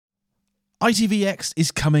ITVX is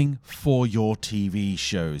coming for your TV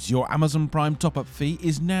shows. Your Amazon Prime top-up fee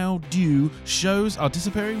is now due. Shows are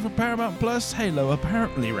disappearing from Paramount Plus. Halo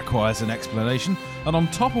apparently requires an explanation. And on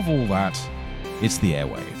top of all that, it's the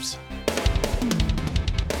AirWaves.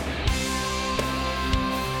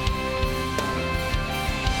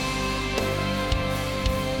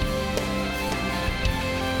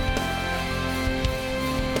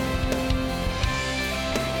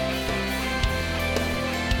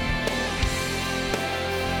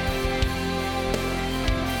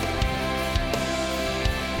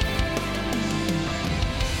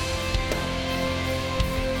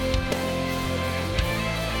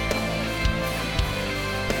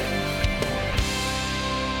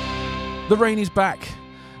 The rain is back,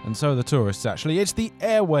 and so are the tourists, actually. It's the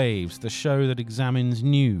AirWaves, the show that examines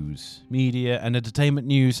news, media and entertainment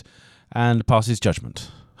news, and passes judgment.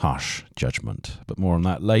 Harsh judgment. But more on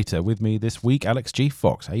that later. With me this week, Alex G.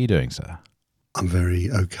 Fox. How are you doing, sir? I'm very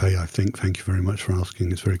okay, I think. Thank you very much for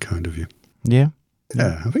asking. It's very kind of you. Yeah?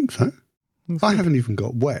 Yeah, I think so. I haven't even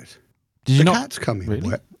got wet. Did you the not? Cats come in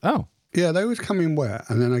Really? wet. Oh. Yeah, they always come in wet,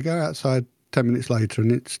 and then I go outside 10 minutes later,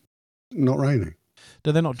 and it's not raining.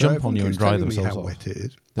 Do they not jump on you and dry themselves how off? wet it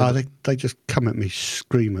is. They just come at me,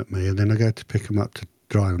 scream at me, and then I go to pick them up to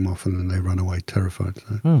dry them off, and then they run away terrified.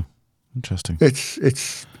 So. Oh, interesting.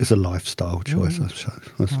 It's a lifestyle choice, I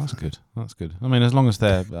suppose. That's good. That's good. I mean, as long as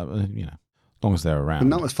they're, as long as they're around. And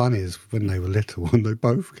not as funny as when they were little, when they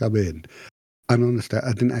both come in. And honestly,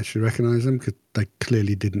 I didn't actually recognise them because they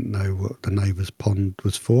clearly didn't know what the neighbour's pond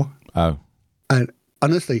was for. Oh. And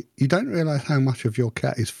honestly, you don't realise how much of your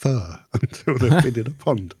cat is fur until they've been in a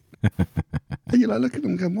pond. And you look at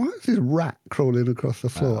them and go, why is this rat crawling across the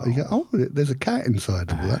floor? And you go, there's a cat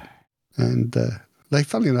inside all that. And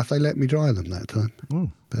funnily enough, they let me dry them that time.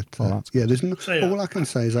 But there's all I can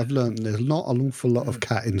say is I've learned there's not an awful lot of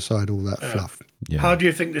cat inside all that fluff. Yeah. How do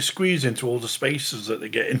you think they squeeze into all the spaces that they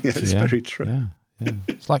get in? Yeah, it's very true. Yeah.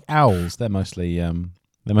 It's like owls. They're mostly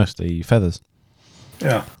feathers.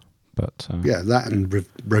 Yeah. But that and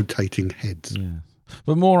rotating heads. Yeah.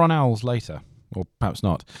 But more on owls later, or perhaps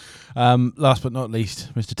not. Last but not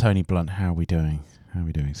least, Mr. Tony Blunt, how are we doing? How are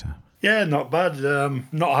we doing, sir? Yeah, not bad.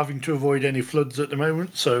 Not having to avoid any floods at the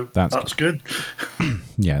moment, so that's good.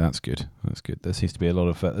 Yeah, that's good. That's good. There seems to be a lot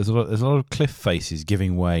of there's a lot of cliff faces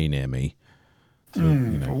giving way near me.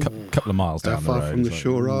 So, couple of miles down the road. How far from the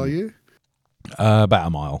shore are you? About a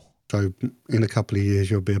mile. So in a couple of years,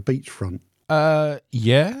 you'll be a beachfront.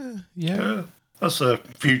 Yeah. That's a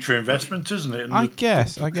future investment, isn't it? I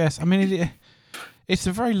guess. I mean, it's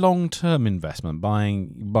a very long-term investment.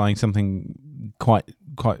 Buying something quite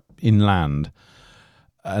inland,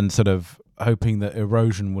 and sort of hoping that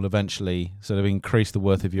erosion will eventually sort of increase the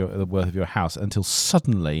worth of your house until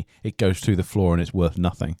suddenly it goes through the floor and it's worth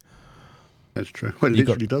nothing. That's true. Well, it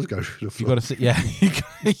literally does go through the floor. You got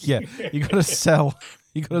to You got to sell.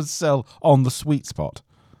 You got to sell on the sweet spot.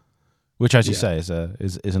 Which, as you say, is an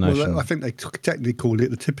ocean. Well, I think they technically call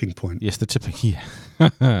it the tipping point. Yes, the tipping. Yeah,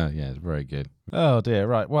 yeah, it's very good. Oh dear.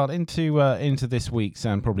 Right. Well, into this week's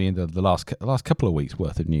and probably into the last couple of weeks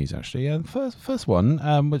worth of news. Actually, first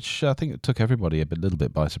one, which I think took everybody little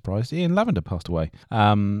bit by surprise. Ian Lavender passed away.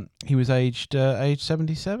 He was aged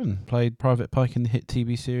 77. Played Private Pike in the hit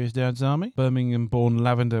TV series Dad's Army. Birmingham-born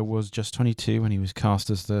Lavender was just 22 when he was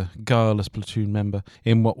cast as the guileless platoon member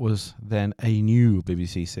in what was then a new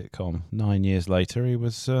BBC sitcom. 9 years later, he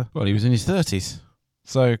was in his 30s.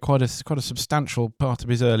 So quite a substantial part of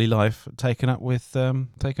his early life taken up with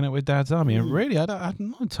Dad's Army. And really, I'm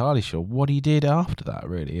not entirely sure what he did after that.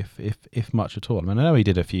 Really, if much at all. I mean, I know he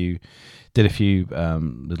did a few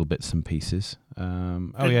little bits and pieces. He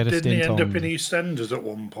had a stint. Didn't he end up in EastEnders at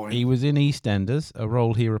one point? He was in EastEnders, a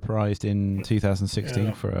role he reprised in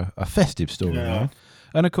 2016 for a festive storyline. Yeah.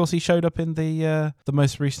 And of course, he showed up in the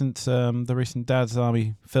most recent Dad's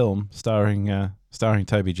Army film starring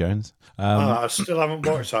Toby Jones. I still haven't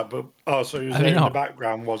watched that, but so he was there in the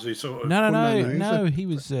background, was he? Sort of? No. He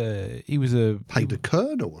was a paid a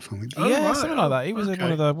curd or something. Something like that. He was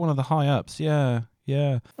one of the high ups. Yeah.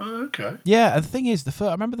 Oh, okay. Yeah, and the thing is,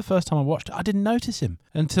 I remember the first time I watched it, I didn't notice him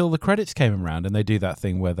until the credits came around, and they do that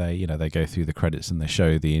thing where they go through the credits and they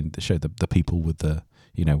show the people with the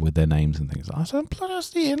with their names and things. I said,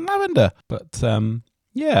 "Bloody Ian Lavender," but very,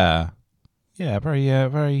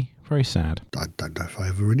 very sad. I don't know if I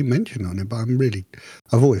ever really mentioned on it, but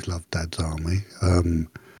I've always loved Dad's Army.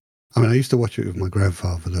 I used to watch it with my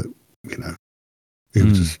grandfather. That he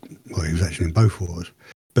was he was actually in both wars.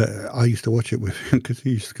 But I used to watch it with him because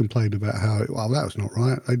he used to complain about how, that was not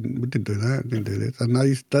right. We didn't do that, didn't do this. And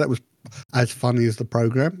that was as funny as the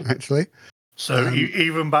programme, actually. So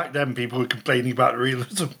even back then, people were complaining about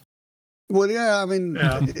realism. Well, yeah, I mean,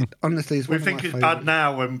 honestly, it's we one think of my it's favourite. bad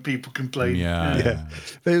now when people complain. Yeah.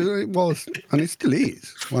 But it was, and it still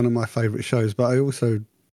is, one of my favourite shows. But I also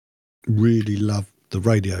really love the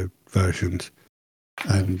radio versions.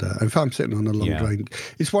 And if I'm sitting on a long train,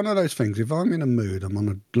 it's one of those things. If I'm in a mood, I'm on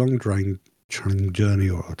a long train journey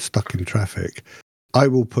or stuck in traffic, I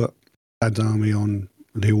will put Dad's Army on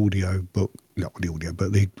the audio book, not the audio,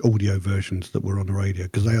 but the audio versions that were on the radio,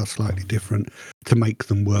 because they are slightly different to make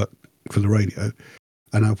them work for the radio.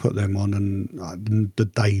 And I'll put them on, and the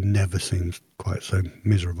day never seems quite so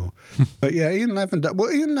miserable. But yeah, Ian Lavender.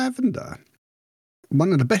 Well, Ian Lavender,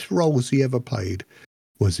 one of the best roles he ever played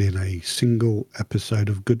was in a single episode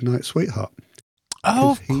of Goodnight Sweetheart.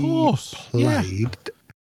 Oh, of course. He played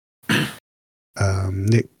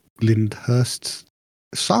Nick Lyndhurst's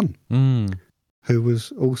son, who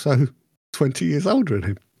was also 20 years older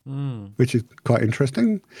than him, which is quite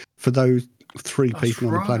interesting. For those three people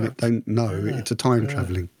on the planet don't know, it's a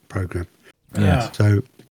time-travelling program. Yeah. So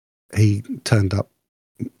he turned up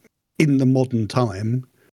in the modern time,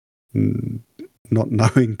 not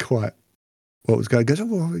knowing quite what was going on. He goes, oh,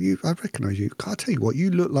 well, I recognise you. I'll tell you what,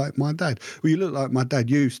 you look like my dad. Well, you look like my dad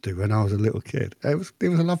used to when I was a little kid. It was a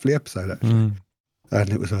lovely episode, actually. And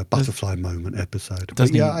it was a butterfly moment episode.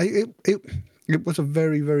 But yeah, it was a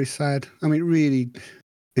very, very sad. I mean, really,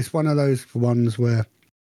 it's one of those ones where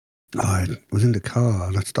I was in the car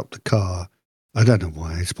and I stopped the car. I don't know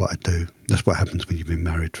why. It's what I do. That's what happens when you've been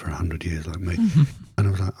married for 100 years like me. And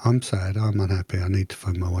I was like, I'm sad. I'm unhappy. I need to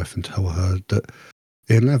phone my wife and tell her that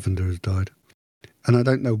Ian Lavender has died. And I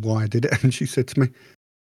don't know why I did it. And she said to me,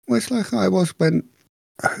 well, it's like I was when,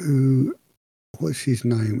 what's his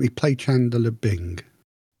name? He played Chandler Bing.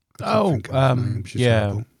 Matthew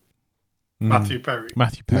Perry.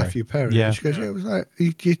 Matthew Perry. Yeah. And she goes, yeah, it was like,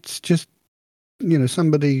 it's just,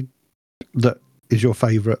 somebody that is your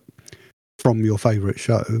favourite from your favourite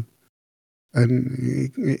show,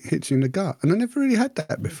 and it hits you in the gut. And I never really had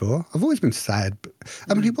that before. I've always been sad. But,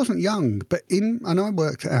 I mean, he wasn't young, but and I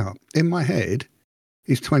worked it out. In my head,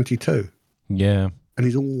 he's 22. Yeah. And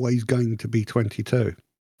he's always going to be 22.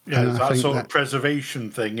 Yeah, it's that sort of preservation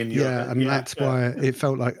thing in your head. That's why it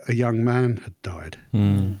felt like a young man had died. Yeah.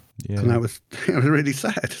 And that was really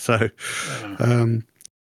sad. So,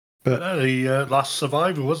 but the last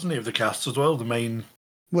survivor, wasn't he, of the cast as well? The main.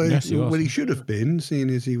 Well, yes, he should have been, seeing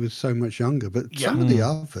as he was so much younger. But some of the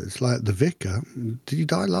others, like the vicar, did he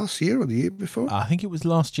die last year or the year before? I think it was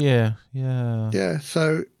last year. Yeah. Yeah.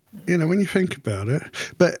 So when you think about it,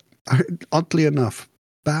 but oddly enough,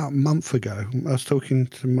 about a month ago, I was talking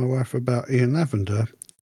to my wife about Ian Lavender,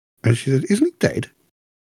 and she said, "Isn't he dead?"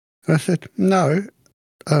 And I said, "No.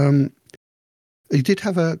 He did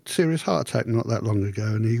have a serious heart attack not that long ago,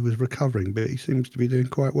 and he was recovering, but he seems to be doing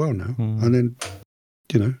quite well now." And then,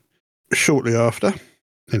 shortly after,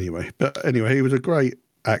 he was a great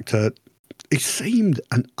actor. He seemed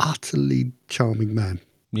an utterly charming man.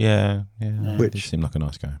 Yeah. Which he seemed like a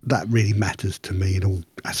nice guy. That really matters to me in all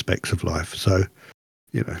aspects of life. So,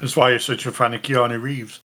 That's why you're such a fan of Keanu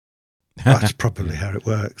Reeves. That's probably how it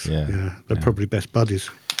works. Yeah. They're probably best buddies.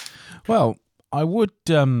 Well, I would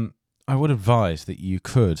advise that you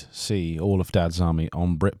could see all of Dad's Army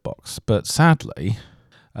on BritBox, but sadly,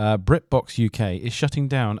 BritBox UK is shutting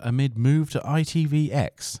down amid move to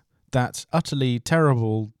ITVX. That's utterly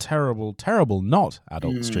terrible, not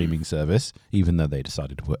adult streaming service, even though they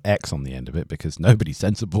decided to put X on the end of it because nobody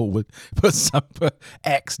sensible would put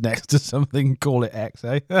X next to something, call it X,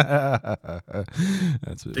 eh?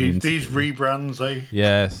 That's what these rebrands, eh?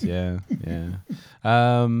 Yes, yeah.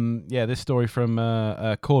 This story from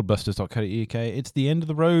cordbusters.co.uk. It's the end of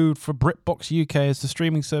the road for BritBox UK as the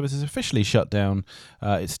streaming service is officially shut down.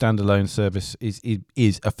 Its standalone service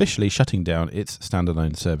is officially shutting down its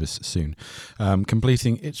standalone service soon,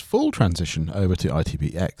 completing its full transition over to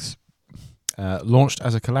ITVX. Launched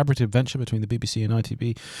as a collaborative venture between the BBC and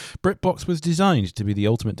ITV, BritBox was designed to be the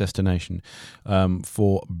ultimate destination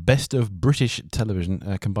for best of British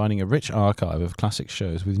television, combining a rich archive of classic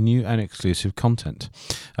shows with new and exclusive content.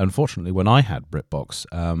 Unfortunately, when I had BritBox,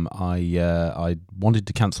 I wanted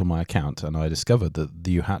to cancel my account, and I discovered that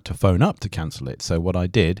you had to phone up to cancel it. So what I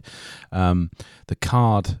did, the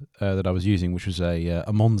card that I was using, which was a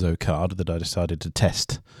Monzo card that I decided to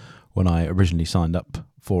test when I originally signed up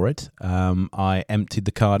for it, I emptied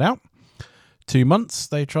the card out. 2 months,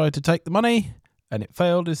 they tried to take the money, and it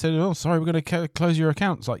failed. They said, "Oh, sorry, we're going to close your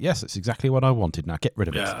account." It's like, yes, that's exactly what I wanted. Now get rid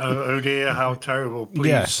of it. Yeah. Oh dear, how terrible!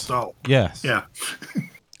 Please stop. Yes. Yeah.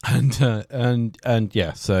 and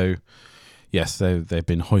yeah. So yes, they've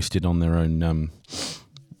been hoisted on their own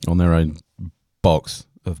on their own box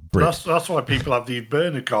of bricks. That's why people have these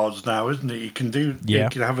burner cards now, isn't it? You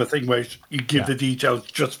can have a thing where you give the details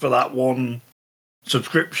just for that one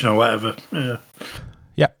subscription or whatever. Yeah.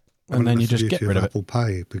 Yep. And then you just get rid of Apple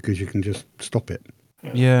Pay because you can just stop it.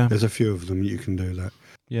 Yeah. There's a few of them you can do that.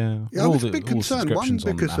 Yeah. I was a bit concerned. One,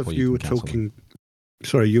 because of you were talking.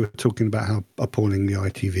 Sorry, you were talking about how appalling the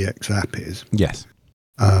ITVX app is. Yes.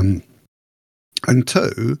 And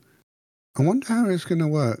two, I wonder how it's going to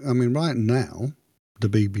work. I mean, right now, the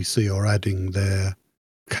BBC are adding their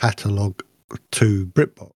catalogue to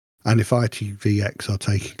BritBox. And if ITVX are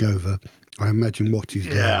taking over, I imagine what is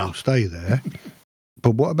there will stay there.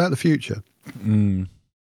 But what about the future?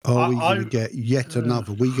 Are we going to get yet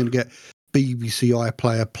another? Are we going to get BBC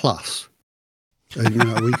iPlayer Plus? And,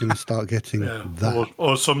 are we going to start getting that?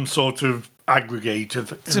 Or some sort of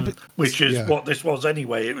aggregator, which is what this was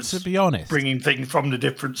anyway. It was, to be honest, bringing things from the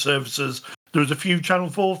different services. There was a few Channel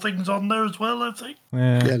 4 things on there as well, I think.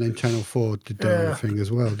 Yeah, and then Channel 4 did their thing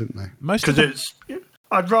as well, didn't they? Because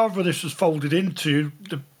I'd rather this was folded into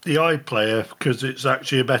the iPlayer because it's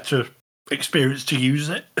actually a better experience to use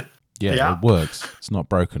it. Yeah, it works. It's not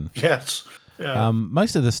broken. Yes. Yeah.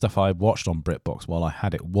 Most of the stuff I watched on BritBox while I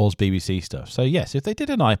had it was BBC stuff. So yes, if they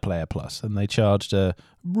did an iPlayer Plus and they charged a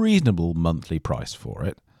reasonable monthly price for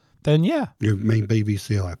it, then yeah. You mean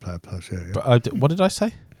BBC iPlayer Plus? Yeah. But what did I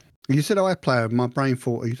say? You said iPlayer. My brain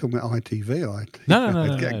thought, are you talking about ITV?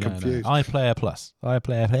 No. Confused. iPlayer Plus.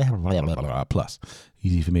 iPlayer Plus.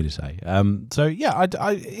 Easy for me to say. So yeah,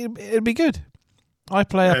 it'd be good.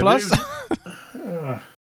 iPlayer Plus.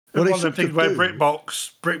 One of the things where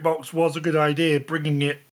BritBox was a good idea, bringing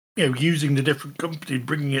it, using the different companies,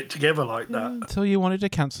 bringing it together like that. Until you wanted to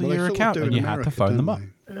cancel your account and you had to phone them up.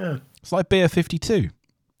 Yeah. It's like Beer 52.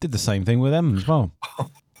 Did the same thing with them as well.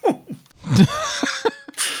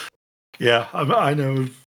 Yeah, I know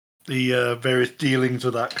the various dealings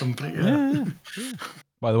of that company. Yeah.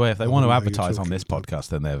 By the way, if they want to advertise on this podcast,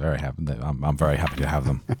 then they're very happy. I'm very happy to have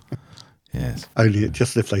them. Yes. Only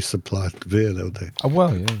just if they supply the beer, they'll do. Oh,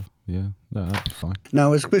 well, yeah. No, that'd be fine.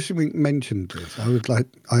 Now, especially we mentioned this,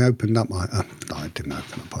 I opened up I didn't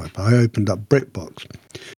open up, but I opened up BritBox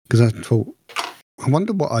because I thought, I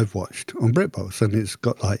wonder what I've watched on BritBox, and it's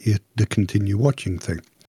got like the continue watching thing.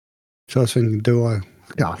 So I was thinking, I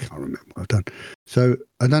can't remember what I've done. So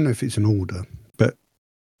I don't know if it's an order, but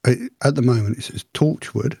at the moment it says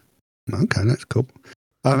Torchwood. Okay, that's cool.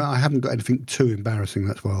 I haven't got anything too embarrassing,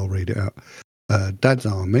 that's why I'll read it out. Dad's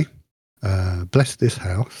Army, Bless This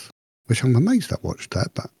House, which I'm amazed I watched that,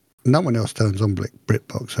 but no one else turns on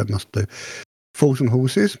BritBox, so it must do. Fools and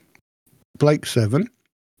Horses, Blake 7.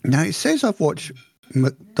 Now, it says I've watched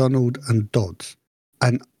McDonald and Dodds,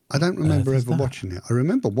 and I don't remember ever watching it. I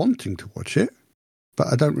remember wanting to watch it,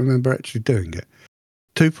 but I don't remember actually doing it.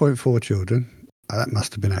 2.4 Children. That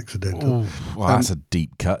must have been accidental. Well, that's a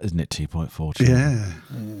deep cut, isn't it? 2.4 children. Yeah.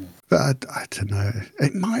 But I don't know.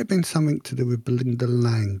 It might have been something to do with Belinda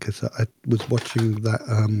Lang, because I was watching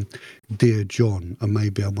that Dear John, and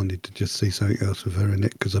maybe I wanted to just see something else with her in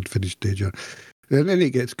it because I'd finished Dear John. And then it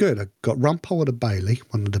gets good. I got Rumpole the Bailey,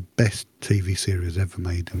 one of the best TV series ever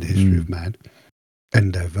made in the history of man.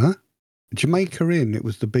 Endeavour. Jamaica Inn, it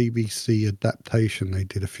was the BBC adaptation they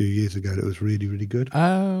did a few years ago that was really, really good.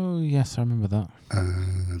 Oh, yes, I remember that.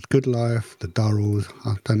 Good Life, The Durrells,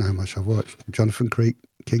 I don't know how much I've watched. Jonathan Creek,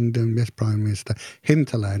 Kingdom, Yes, Prime Minister.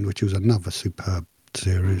 Hinterland, which was another superb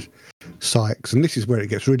series. Sykes, and this is where it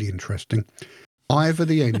gets really interesting. Ivor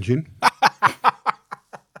the Engine.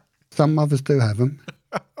 Some mothers do have them.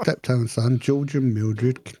 Steptoe and Son, George and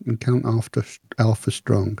Mildred, and Count Alpha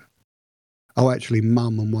Strong. Oh, actually,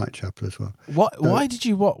 Mum and Whitechapel as well. Why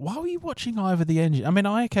were you watching Ivor the Engine? I mean,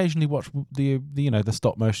 I occasionally watch the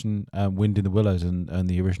stop motion Wind in the Willows and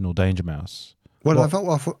the original Danger Mouse. Well,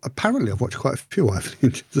 apparently I've watched quite a few Ivor the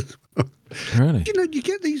Engines as well. Really? You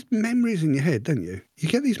get these memories in your head, don't you? You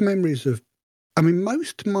get these memories of, I mean,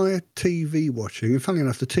 most of my TV watching, and funny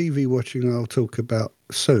enough, the TV watching I'll talk about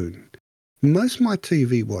soon, most of my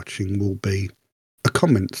TV watching will be a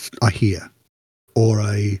comment I hear or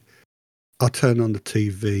I'll turn on the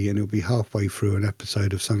TV and it'll be halfway through an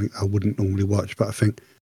episode of something I wouldn't normally watch, but I think,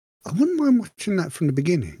 I wouldn't mind watching that from the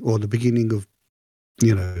beginning, or the beginning of,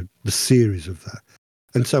 the series of that.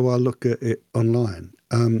 And so I'll look at it online.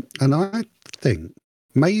 And I think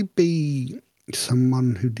maybe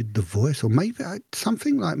someone who did the voice, or maybe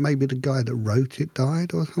something like maybe the guy that wrote it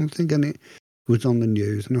died or something, and it was on the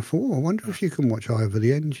news. And I thought, I wonder if you can watch Ivor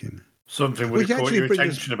the Engine. Something would have caught your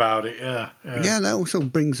attention about it, yeah. Yeah, that also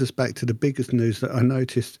brings us back to the biggest news that I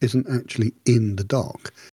noticed isn't actually in the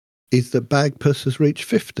doc, is that Bagpuss has reached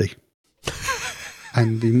 50.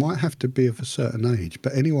 And you might have to be of a certain age,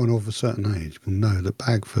 but anyone of a certain age will know that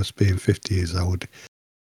Bagfuss being 50 years old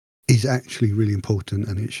is actually really important,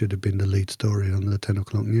 and it should have been the lead story on the 10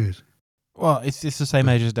 o'clock news. Well, it's the same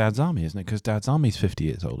age as Dad's Army, isn't it? Because Dad's Army's 50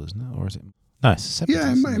 years old, isn't it? Or is it? No, it's 70.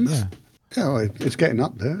 Yeah, well, it's getting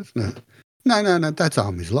up there, isn't it? No. Dad's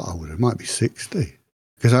Army's a lot older. It might be 60.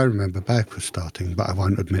 Because I remember Bagfuss starting, but I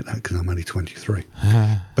won't admit that because I'm only 23.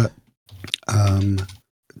 But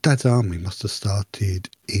Dad's Army must have started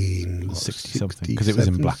in 60 something, because it was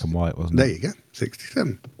in black and white, wasn't it? There you go,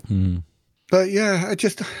 67. But yeah,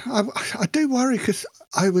 I do worry, because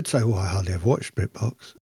I would say, I hardly ever watched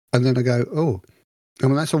BritBox. And then I go,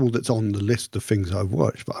 that's all that's on the list of things I've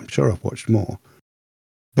watched, but I'm sure I've watched more.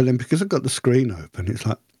 But then because I've got the screen open, it's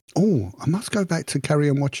like, I must go back to carry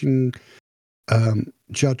on watching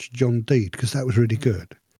Judge John Deed, because that was really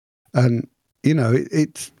good. And,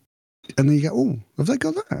 it's... And then you go, have they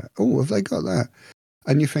got that? Have they got that?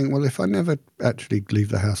 And you think, well, if I never actually leave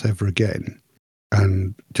the house ever again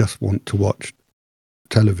and just want to watch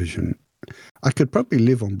television, I could probably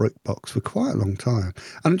live on BritBox for quite a long time.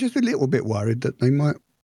 And I'm just a little bit worried that they might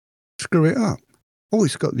screw it up.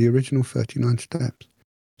 It's got the original 39 steps.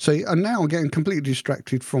 So, and now I'm getting completely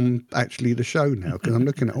distracted from actually the show now, because I'm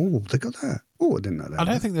looking at, they got that. I didn't know that. I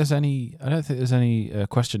don't think there's any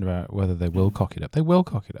question about whether they will cock it up. They will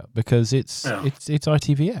cock it up because it's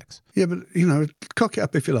ITVX. Yeah, but cock it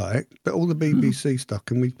up if you like. But all the BBC stuff,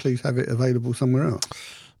 can we please have it available somewhere else?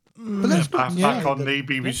 But that's back on the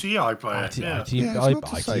BBC iPlayer.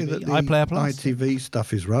 iPlayer Plus. ITV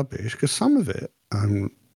stuff is rubbish, because some of it.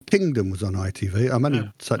 Kingdom was on ITV. I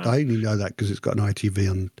only know that because it's got an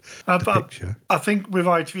ITV on the picture. I think with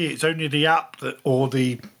ITV, it's only the app or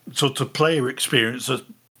the sort of player experience that's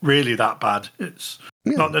really that bad. It's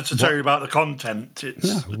not necessarily about the content.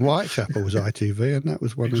 Whitechapel was ITV, and that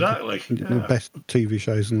was one of the best TV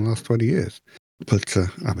shows in the last 20 years. But,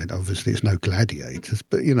 obviously it's no Gladiators,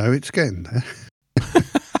 but, it's getting there.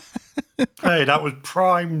 Hey, that was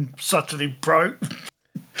prime Saturday Pro.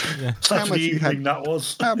 Yeah. Saturday evening, that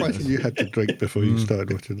was. How much you had to drink before you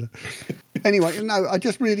started watching that? Anyway, I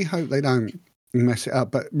just really hope they don't mess it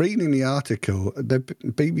up. But reading the article, the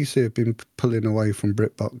BBC have been pulling away from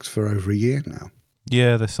BritBox for over a year now.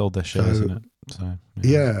 Yeah, they sold their shares in it. So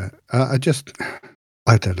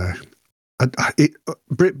I don't know.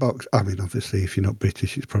 BritBox, obviously, if you're not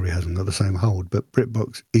British, it probably hasn't got the same hold, but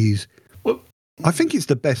BritBox is... I think it's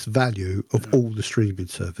the best value of all the streaming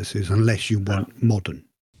services, unless you want modern.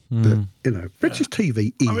 But, British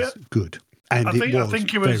TV is good. And I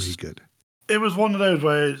think it was very good. It was one of those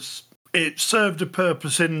where it served a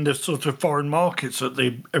purpose in the sort of foreign markets that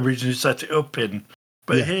they originally set it up in.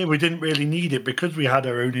 But here we didn't really need it because we had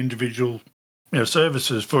our own individual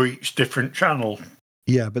services for each different channel.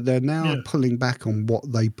 Yeah, but they're now pulling back on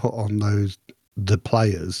what they put on the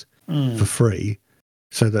players for free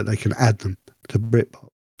so that they can add them to BritBox.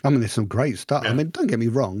 There's some great stuff. Yeah. Don't get me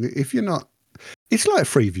wrong. If you're not... It's like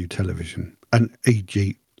Freeview television, and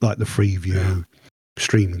e.g. like the Freeview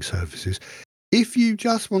streaming services. If you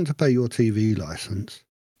just want to pay your TV license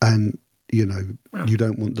and, you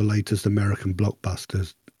don't want the latest American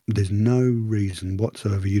blockbusters, there's no reason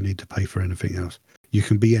whatsoever you need to pay for anything else. You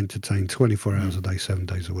can be entertained 24 hours a day, 7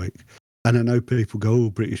 days a week. And I know people go,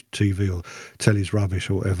 British TV or telly's rubbish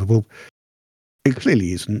or whatever. Well, it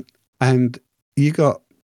clearly isn't. And you got,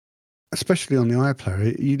 especially on the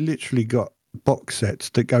iPlayer, you literally got box sets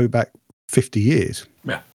that go back 50 years.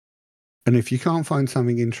 Yeah. And if you can't find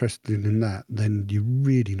something interesting in that, then you're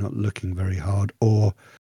really not looking very hard, or,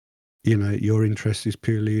 your interest is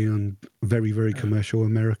purely on very, very commercial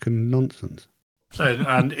American nonsense.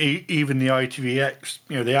 And even the ITVX,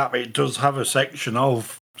 the app, it does have a section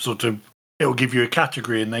of sort of, it'll give you a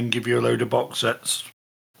category and then give you a load of box sets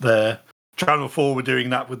there. Channel 4 were doing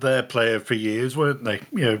that with their player for years, weren't they?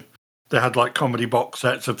 They had like comedy box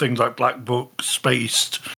sets of things like Black Book,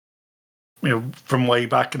 Spaced, from way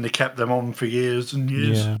back, and they kept them on for years and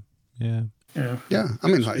years. Yeah. Like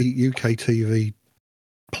UK TV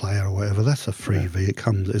player or whatever, that's a freebie. It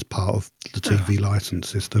comes as part of the TV license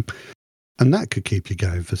system. And that could keep you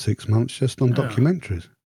going for 6 months just on documentaries.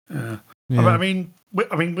 Yeah.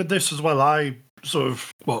 With this as well, I sort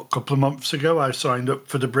of, a couple of months ago, I signed up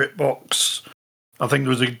for the BritBox. I think there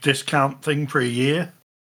was a discount thing for a year.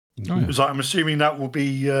 Oh, yeah. It was like, I'm assuming that will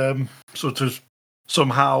be sort of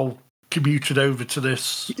somehow commuted over to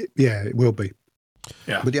this. Yeah, it will be.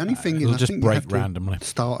 Yeah. But the only thing is, it'll I just think break you have to randomly.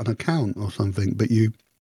 start an account or something, but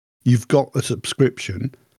you've got a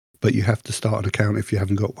subscription, but you have to start an account if you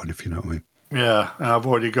haven't got one, if you know what I mean. Yeah, and I've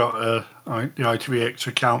already got the ITVX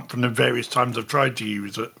account from the various times I've tried to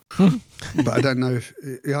use it. But I don't know if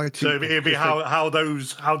the ITV. So it'd be how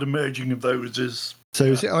the merging of those is. So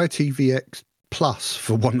is it ITVX Plus,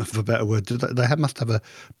 for want of a better word? Must have a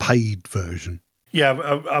paid version.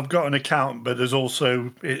 Yeah, I've got an account, but there's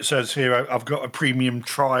also, it says here, I've got a premium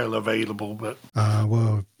trial available. But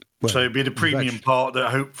well, so it'd be the premium part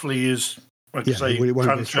that hopefully is, like I say, it won't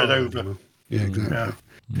be transferred over. Anymore. Yeah, exactly. Yeah.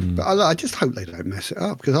 But I just hope they don't mess it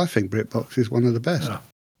up, because I think BritBox is one of the best. Yeah.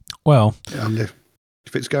 Well, and if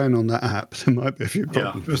it's going on that app, there might be a few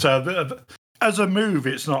problems. Yeah. So as a move,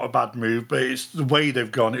 it's not a bad move, but it's the way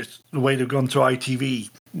they've gone. It's the way they've gone to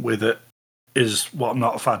ITV with it is what I'm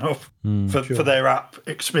not a fan of for their app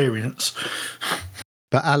experience.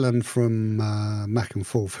 But Alan from Mac and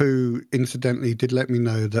Forth, who incidentally did let me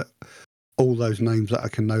know that all those names that I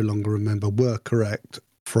can no longer remember were correct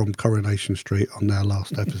from Coronation Street on our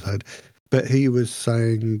last episode. But he was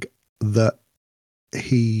saying that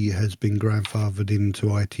he has been grandfathered into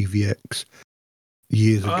ITVX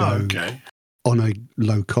years ago on a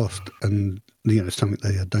low cost, and something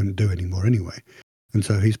they don't do anymore anyway. And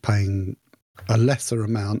so he's paying a lesser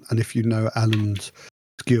amount, and if you know Alan's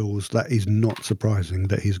skills, that is not surprising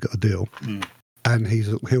that he's got a deal. And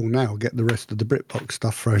he'll now get the rest of the BritBox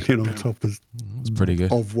stuff thrown in on top it's pretty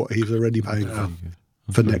good of what he's already paying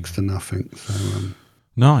for next to nothing. So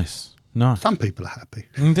nice. Some people are happy.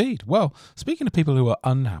 Indeed. Well, speaking of people who are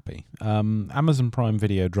unhappy, Amazon Prime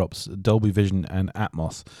Video drops Dolby Vision and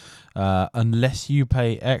Atmos unless you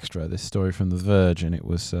pay extra. This story from The Verge, and it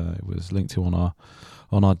was linked to on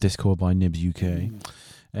our Discord by Nibs UK.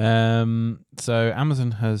 So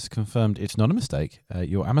Amazon has confirmed it's not a mistake.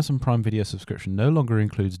 Your Amazon Prime Video subscription no longer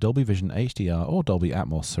includes Dolby Vision HDR or Dolby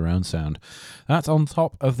Atmos surround sound. That's on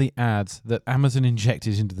top of the ads that Amazon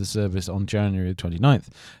injected into the service on January 29th.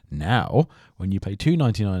 Now, when you pay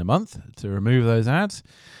 $2.99 a month to remove those ads,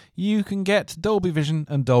 you can get Dolby Vision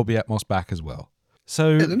and Dolby Atmos back as well.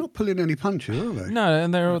 So they're not pulling any punches, are they? No,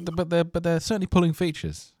 and they're certainly pulling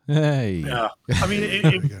features. Hey. Yeah. I mean,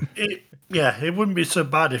 it wouldn't be so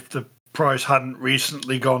bad if the price hadn't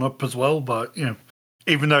recently gone up as well. But,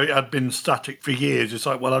 even though it had been static for years, it's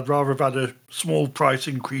like, well, I'd rather have had a small price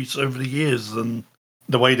increase over the years than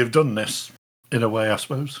the way they've done this, in a way, I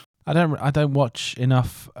suppose. I don't watch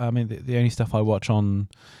enough. I mean, the only stuff I watch on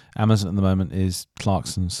Amazon at the moment is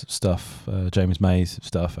Clarkson's stuff, James May's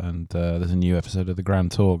stuff, and there's a new episode of The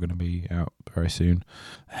Grand Tour going to be out very soon.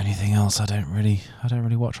 Anything else I don't really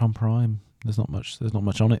watch on Prime. There's not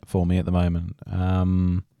much on it for me at the moment.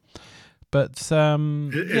 Is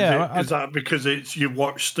that because it's you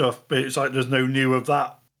watch stuff, but it's like there's no new of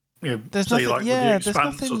that? There's say nothing, like yeah, with the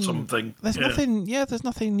Expanse or something. There's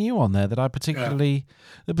nothing new on there that I particularly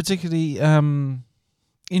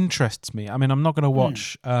interests me. I mean, I'm not going to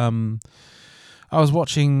watch. I was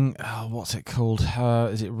watching. What's it called?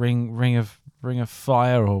 Is it Ring of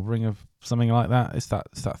Fire or Ring of something like that? It's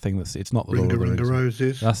that thing it's not the Ring Lord of the Ring Rings.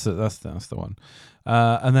 Roses. That's the one.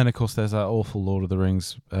 And then of course there's that awful Lord of the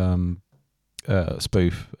Rings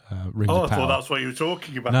spoof. Rings of I Power. thought that's what you were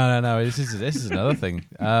talking about. No. This is another thing.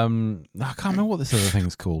 I can't remember what this other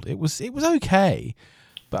thing's called. It was okay,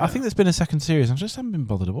 but I think there's been a second series. I just haven't been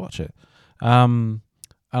bothered to watch it. And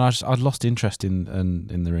I'd lost interest in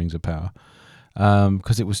the Rings of Power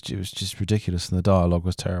because it was just ridiculous and the dialogue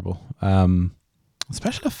was terrible.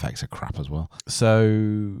 Special effects are crap as well.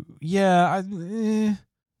 So yeah,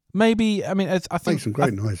 maybe. I mean, I think make some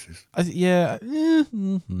great noises. I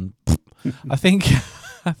think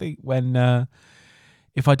when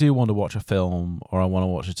if I do want to watch a film or I want to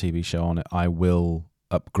watch a TV show on it, I will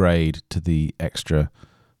upgrade to the extra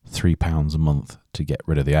 £3 a month to get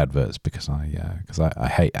rid of the adverts because I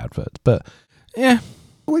hate adverts. But yeah,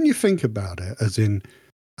 when you think about it, as in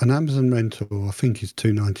an Amazon rental, I think is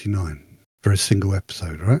 $2.99 for a single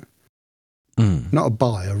episode, right? Not a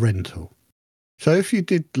buy, a rental. So if you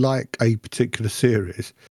did like a particular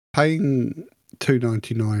series, paying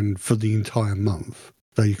 $2.99 for the entire month,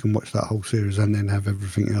 so you can watch that whole series and then have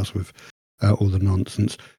everything else with all the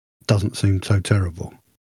nonsense, doesn't seem so terrible.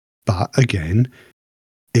 But again,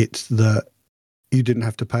 it's that you didn't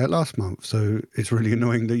have to pay it last month, so it's really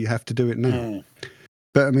annoying that you have to do it now.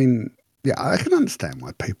 But I mean, yeah, I can understand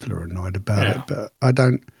why people are annoyed about it, but I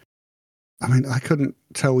couldn't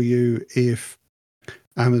tell you if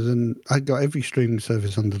Amazon, I got every streaming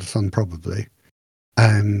service under the sun probably,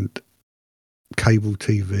 and cable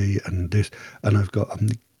TV and this, and I've got an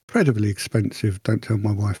incredibly expensive, don't tell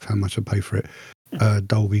my wife how much I pay for it,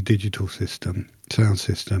 Dolby digital system, sound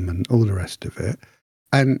system and all the rest of it.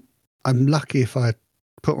 And I'm lucky if I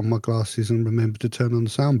put on my glasses and remember to turn on the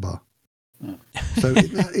soundbar. So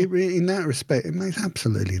in that respect, it makes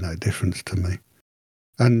absolutely no difference to me.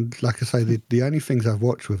 And like I say, the only things I've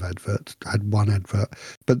watched with adverts had one advert.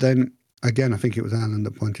 But then, again, I think it was Alan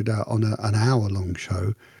that pointed out on an hour-long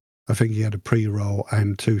show, I think he had a pre-roll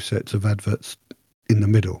and 2 sets of adverts in the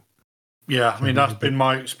middle. Yeah, I mean, that's been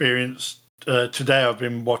my experience. Today I've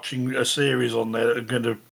been watching a series on there that I'm going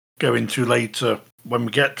to go into later when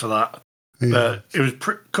we get to that. Yeah. It was a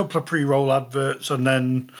couple of pre-roll adverts, and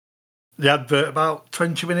then the advert about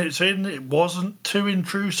 20 minutes in, it wasn't too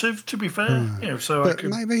intrusive, to be fair. But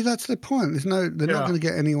maybe that's the point. They're not going to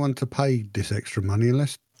get anyone to pay this extra money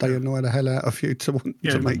unless they annoy the hell out of you to want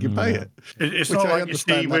to make you pay it. It's not like you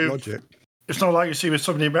see with logic. It's not like you see with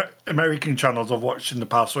some of the American channels I've watched in the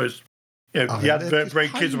past, where it's, the advert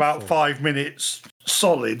break is about 5 minutes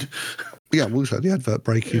solid. Yeah, also the advert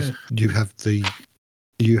break is you have the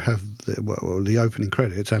opening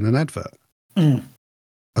credits and an advert, and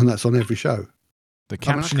that's on every show. The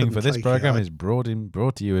captioning for this program is brought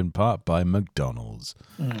to you in part by McDonald's.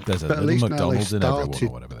 There's a little McDonald's in everyone, or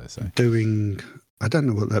whatever they say. Doing, I don't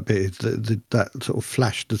know what that bit is. That sort of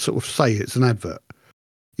flash to sort of say it's an advert.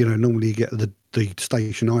 Normally you get the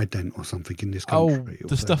station ident or something in this country. Oh,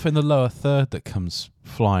 the stuff in the lower third that comes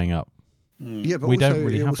flying up. Yeah, but we also don't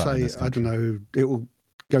really have that in this country. I don't know, it will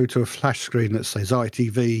go to a flash screen that says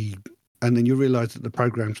ITV, and then you realise that the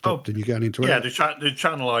programme stopped and you're going into the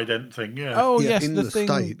channel ident thing, yes, in the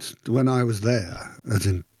States, when I was there, as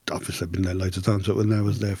in, obviously I've been there loads of times, but when I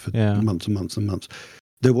was there for months and months and months,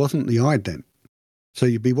 there wasn't the ident. So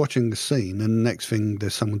you'd be watching the scene, and the next thing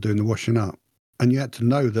there's someone doing the washing up, and you had to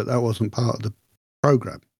know that wasn't part of the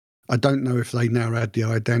programme. I don't know if they now add the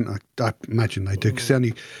ident. I imagine they do, because the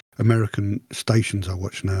only American stations I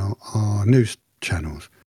watch now are news channels,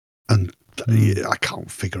 and I can't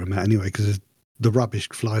figure them out anyway, because the rubbish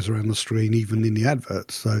flies around the screen even in the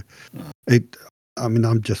adverts. So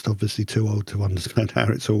I'm just obviously too old to understand how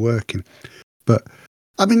it's all working. But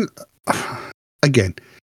I mean, again,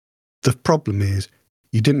 the problem is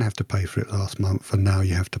you didn't have to pay for it last month, and now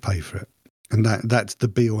you have to pay for it. And that's the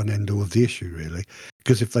be-all and end-all of the issue, really.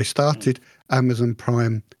 Because if they started Amazon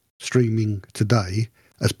Prime streaming today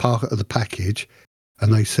as part of the package,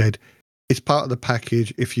 and they said, it's part of the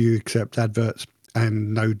package if you accept adverts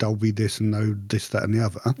and no Dolby this and no this, that and the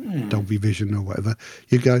other, Dolby Vision or whatever,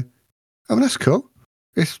 you go, oh, that's cool.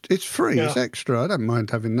 It's free. Yeah. It's extra. I don't mind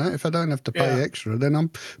having that. If I don't have to pay extra, then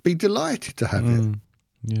I'll be delighted to have it.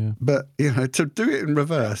 Yeah. But, to do it in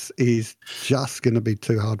reverse is just going to be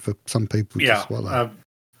too hard for some people to swallow.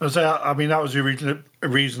 I mean, that was the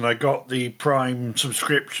reason I got the Prime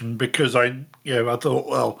subscription, because I thought,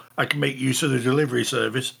 well, I can make use of the delivery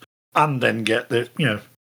service and then get the,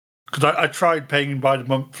 because I tried paying by the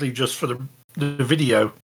monthly just for the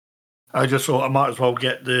video. I just thought I might as well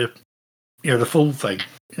get the full thing,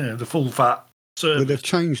 the full fat service. But they've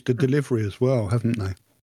changed the delivery as well, haven't they?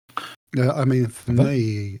 Yeah, I mean, for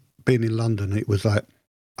me, being in London, it was like,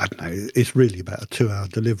 I don't know, it's really about a 2-hour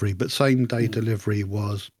delivery, but same-day delivery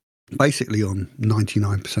was basically on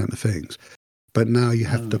 99% of things. But now you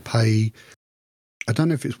have to pay, I don't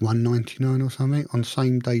know if it's $1.99 or something, on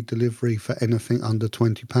same-day delivery for anything under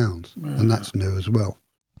 £20. And that's new as well.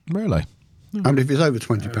 Really? I mean, if it's over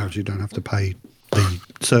 £20, you don't have to pay the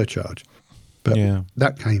surcharge. But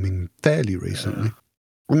that came in fairly recently.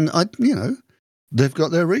 And, they've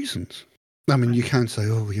got their reasons. I mean, you can say,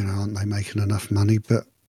 aren't they making enough money? But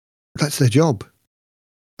that's their job.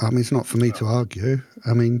 I mean, it's not for me to argue.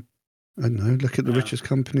 I mean, I don't know, look at the richest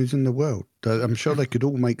companies in the world. I'm sure they could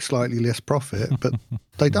all make slightly less profit, but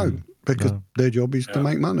they don't, because their job is to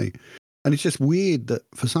make money. And it's just weird that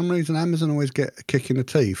for some reason Amazon always get a kick in the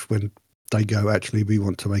teeth when they go, actually, we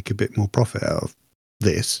want to make a bit more profit out of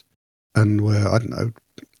this. And I don't know,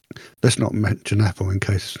 let's not mention Apple in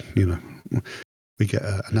case, we get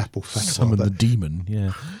an Apple fan. Summon the demon,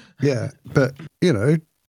 Yeah, but,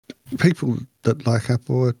 people that like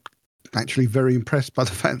Apple are actually very impressed by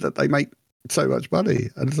the fact that they make so much money.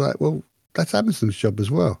 And it's like, well, that's Amazon's job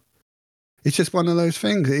as well. It's just one of those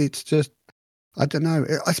things. It's just, I don't know.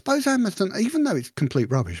 I suppose Amazon, even though it's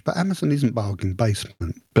complete rubbish, but Amazon isn't bargain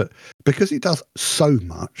basement. But because it does so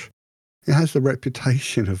much, it has the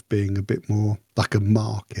reputation of being a bit more like a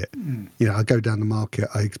market. I go down the market,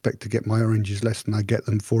 I expect to get my oranges less than I get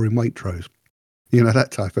them for in Waitrose.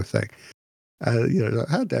 That type of thing.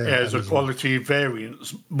 How dare there's a quality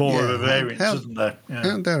variance, more of a variance, isn't there? Yeah.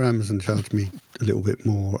 How dare Amazon charge me a little bit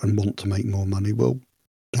more and want to make more money? Well,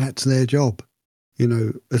 that's their job.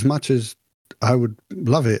 As much as I would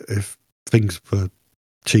love it if things were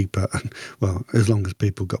cheaper, and, well, as long as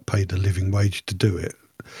people got paid a living wage to do it.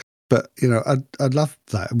 But, I'd love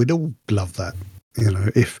that. We'd all love that,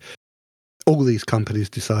 if all these companies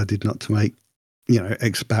decided not to make,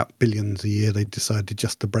 X about billions a year, they decided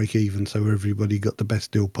just to break even so everybody got the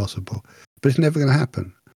best deal possible. But it's never going to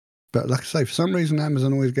happen. But like I say, for some reason,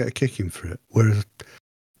 Amazon always get a kicking for it. Whereas,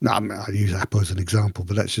 I use Apple as an example,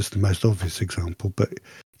 but that's just the most obvious example. But,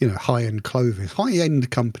 high-end clothing, high-end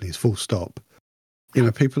companies, full stop.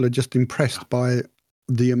 People are just impressed by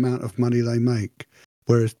the amount of money they make,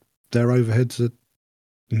 whereas their overheads are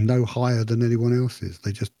no higher than anyone else's.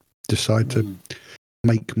 They just decide to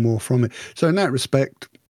make more from it. So in that respect,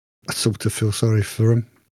 I sort of feel sorry for them.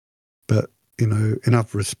 But, in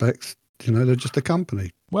other respects, they're just a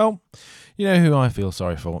company. Well, you know who I feel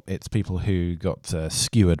sorry for? It's people who got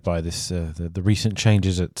skewered by this the recent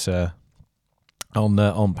changes at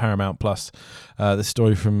on Paramount Plus. The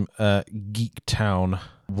story from Geek Town.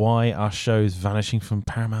 Why are shows vanishing from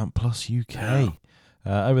Paramount Plus UK?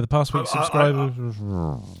 Over the past week, subscribers...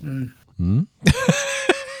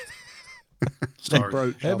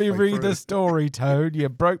 Sorry. Let me read the story, Toad. You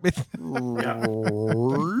broke me. You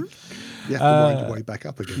have to wind your way back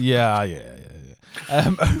up again. Yeah.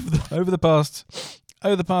 Over the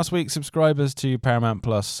past week, subscribers to Paramount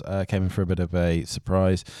Plus came in for a bit of a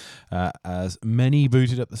surprise, as many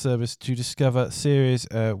booted up the service to discover series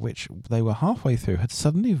which they were halfway through had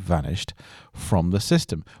suddenly vanished from the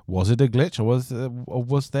system. Was it a glitch, or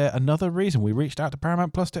was there another reason? We reached out to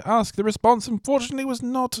Paramount Plus to ask. The response, unfortunately, was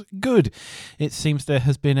not good. It seems there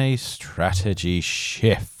has been a strategy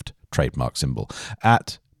shift, trademark symbol,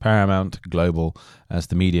 at Paramount Global as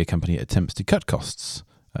the media company attempts to cut costs.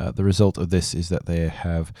 The result of this is that they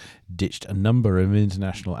have ditched a number of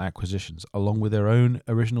international acquisitions along with their own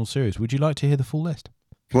original series. Would you like to hear the full list?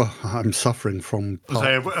 Well, I'm suffering from...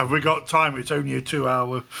 Have we got time? It's only a 2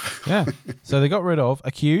 hour. Yeah. So they got rid of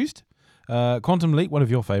Accused, Quantum Leap, one of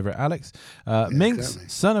your favourite, Alex, Minx, exactly.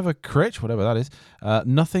 Son of a Critch, whatever that is,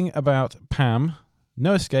 Nothing About Pam,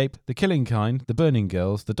 No Escape, The Killing Kind, The Burning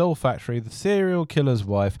Girls, The Doll Factory, The Serial Killer's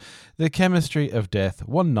Wife, The Chemistry of Death,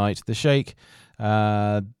 One Night, The Shake,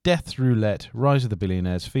 Death Roulette, Rise of the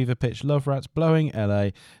Billionaires, Fever Pitch, Love Rats, Blowing LA,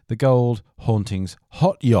 The Gold, Hauntings,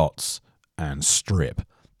 Hot Yachts, and Strip.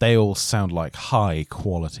 They all sound like high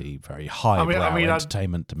quality, very highbrow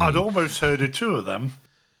entertainment to me. I'd almost heard of two of them.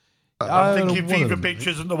 I'm thinking Fever Pitch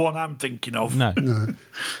isn't the one I'm thinking of. No.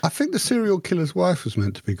 I think The Serial Killer's Wife was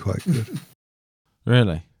meant to be quite good.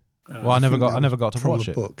 Really? Well, I never got to watch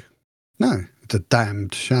it. Book. No, it's a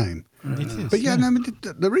damned shame. It is. But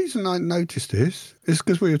the reason I noticed this is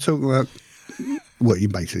because we were talking about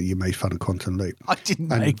you made fun of Quantum Leap. I didn't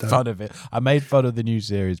make fun of it. I made fun of the new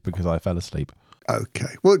series because I fell asleep.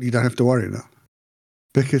 Okay. Well, you don't have to worry now.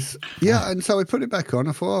 Because, and so I put it back on.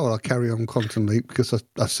 I thought, I'll carry on Quantum Leap because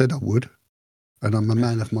I said I would. And I'm a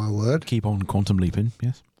man of my word. Keep on quantum leaping,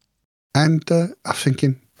 yes. And I was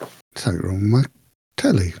thinking, something wrong with my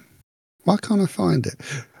telly. Why can't I find it?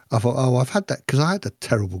 I thought, I've had that because I had a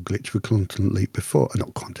terrible glitch with Quantum Leap before.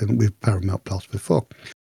 Not Quantum, with Paramount Plus before.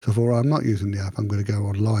 So I thought, I'm not using the app. I'm going to go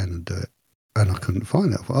online and do it. And I couldn't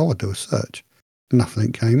find it. I thought, I'll do a search.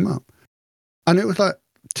 Nothing came up. And it was like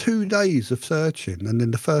 2 days of searching. And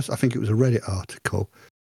then I think it was a Reddit article.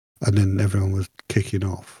 And then everyone was kicking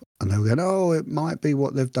off. And they were going, it might be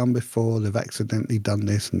what they've done before. They've accidentally done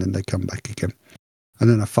this. And then they come back again. And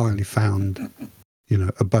then I finally found,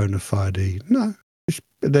 a bona fide. No,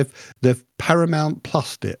 they've Paramount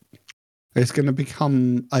Plused it. It's going to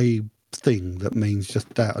become a thing that means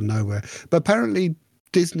just out of nowhere. But apparently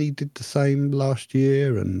Disney did the same last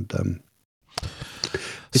year. And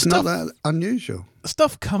it's not that unusual.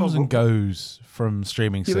 Stuff comes and goes from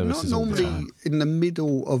streaming services. But not normally in the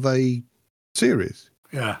middle of a series.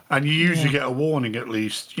 Yeah, and you usually get a warning at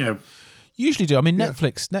least, Usually do. I mean,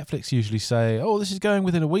 Netflix usually say, this is going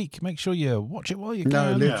within a week. Make sure you watch it while you can.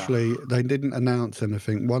 No, literally, they didn't announce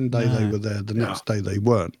anything. One day they were there, the next day they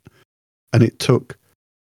weren't. And it took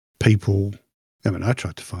people... I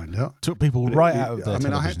tried to find out. Took people right out of their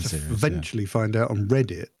television I had to series, eventually find out on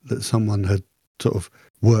Reddit that someone had sort of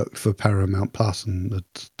worked for Paramount Plus and had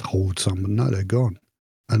told someone, no, they're gone.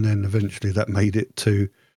 And then eventually that made it to,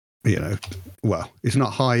 it's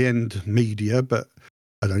not high-end media, but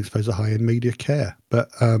I don't suppose the high-end media care.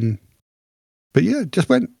 But just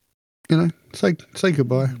went, say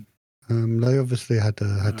goodbye. They obviously had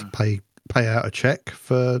to pay out a check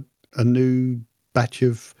for a new batch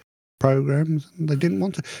of programs, and they didn't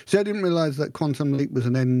want to. See, I didn't realise that Quantum Leap was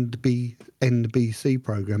an NBC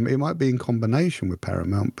program. It might be in combination with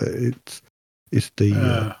Paramount, but it's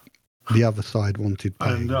the other side wanted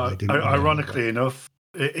paying. And ironically enough,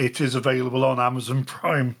 it is available on Amazon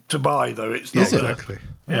Prime to buy, though it's not exactly.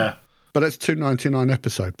 Yeah. But that's $2.99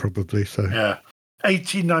 episode probably. So Yeah.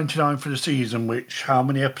 $18.99 for the season, which how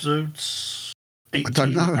many episodes? 18, I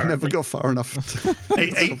don't know. I apparently. never got far enough.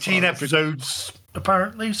 18 episodes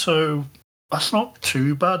apparently. So that's not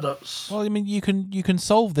too bad. That's Well, I mean, you can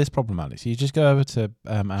solve this problem, Alex. You just go over to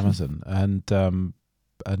Amazon and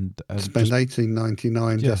Spend just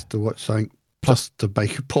 $18.99 just to watch something. Plus to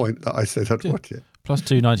make a point that I said I'd watch it. plus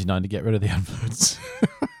 $2.99 to get rid of the adverts.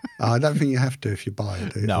 I don't think you have to if you buy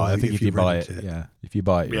it. No, I think if you buy it, yeah, if you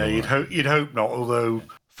buy it, yeah. You'd hope not. Although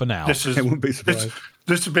for now, I wouldn't be surprised.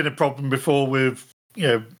 This has been a problem before with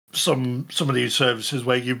some of these services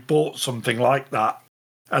where you've bought something like that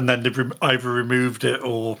and then they've either removed it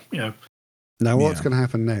or Now, what's going to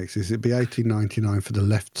happen next is it'd be $18.99 for the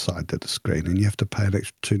left side of the screen, and you have to pay an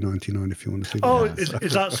extra $2.99 if you want to see. Oh,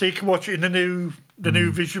 is that so you can watch it in the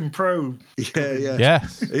new Vision Pro? Yeah.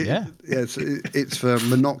 Yes, It's for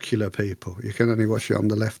monocular people. You can only watch it on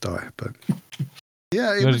the left eye, but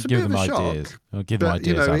yeah, it was a bit of a shock. I'll give them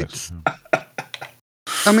ideas, Alex.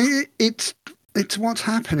 I mean, it's what's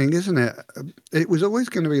happening, isn't it? It was always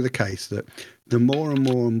going to be the case that the more and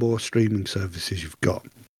more and more streaming services you've got,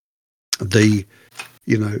 the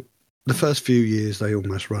first few years they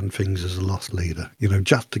almost run things as a loss leader,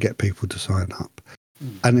 just to get people to sign up.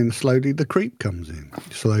 And then slowly the creep comes in.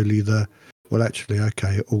 Slowly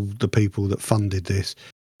all the people that funded this,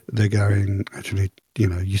 they're going, actually,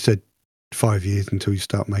 you said 5 years until you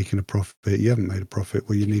start making a profit. You haven't made a profit.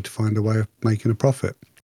 Well, you need to find a way of making a profit.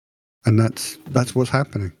 And that's what's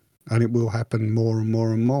happening. And it will happen more and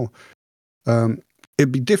more and more.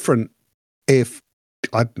 It'd be different if,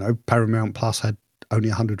 I don't know, Paramount Plus had only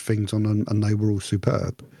 100 things on and they were all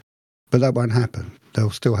superb. But that won't happen. They'll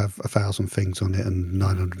still have 1,000 things on it and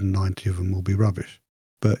 990 of them will be rubbish.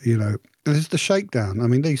 But, there's the shakedown. I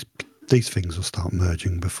mean, these things will start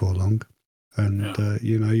merging before long. And,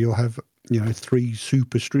 you'll have, 3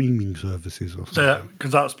 super streaming services or something. Yeah,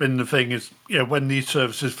 because that's been the thing is, when these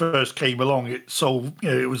services first came along,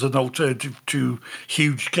 it was an alternative to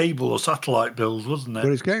huge cable or satellite bills, wasn't it?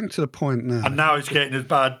 But it's getting to the point now. And now it's getting as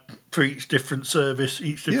bad for each different service,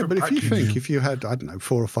 each different but package. if you had, I don't know,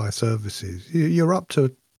 4 or 5 services, you're up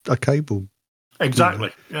to a cable.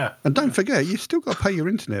 Exactly, yeah. And don't forget, you still got to pay your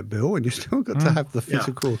internet bill and you still got to have the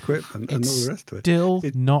physical equipment and all the rest of it. Still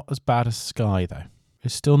not as bad as Sky, though.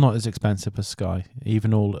 It's still not as expensive as Sky.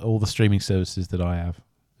 Even all the streaming services that I have,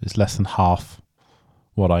 it's less than half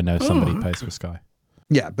what I know somebody pays for Sky.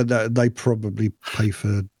 Yeah, but they probably pay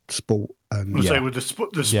for sport. And I say with the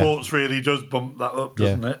sports really does bump that up,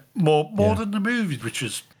 doesn't it? More than the movies, which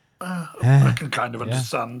is I can kind of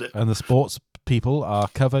understand it. And the sports people are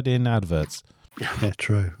covered in adverts. Yeah,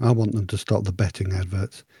 true. I want them to stop the betting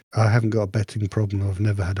adverts. I haven't got a betting problem. I've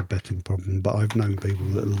never had a betting problem, but I've known people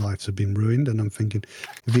that lives have been ruined. And I'm thinking,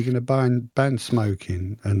 if you're going to ban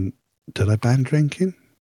smoking, and do they ban drinking?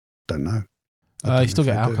 Don't know. You still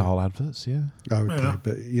get alcohol adverts, yeah. Okay,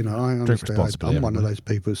 but I honestly, I'm one of those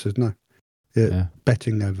people that says no.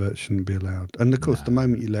 Betting adverts shouldn't be allowed. And of course, the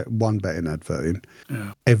moment you let one betting advert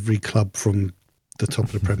in, every club from the top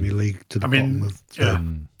of the Premier League to the bottom of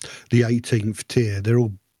the 18th tier,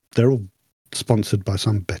 they're all sponsored by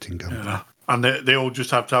some betting company. Yeah. And they all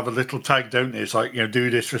just have to have a little tag, don't they? It's like, do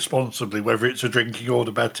this responsibly, whether it's a drinking or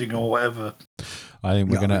the betting or whatever. I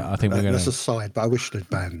think we're gonna. That's a side, but I wish they'd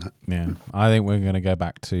ban that. Yeah, I think we're gonna go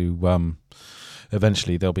back to.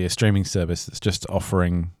 Eventually, there'll be a streaming service that's just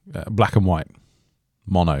offering black and white,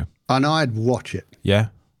 mono. And I'd watch it. Yeah.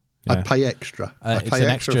 I'd pay extra. I'd pay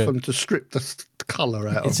extra for them to strip the colour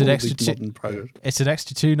out of all these modern programs. It's an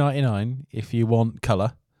extra $2.99 if you want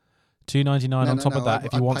colour. $2.99 on top of that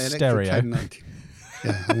if you want stereo.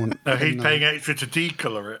 Yeah, I want. No, he's paying extra to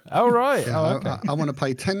decolour it. Oh right. Yeah, okay. I want to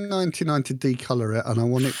pay $10.99 to decolour it, and I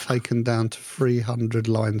want it taken down to 300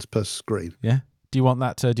 lines per screen. Yeah. Do you want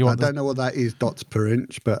that? I don't know what that is dots per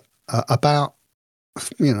inch, but about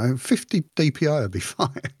 50 DPI would be fine.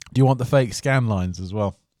 Do you want the fake scan lines as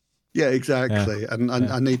well? Yeah, exactly. Yeah. And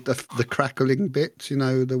I need the crackling bits,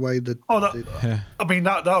 the way that... I mean,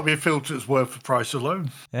 that'll be a filter's worth of price alone.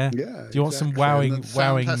 Yeah. Yeah. Do you want some wowing...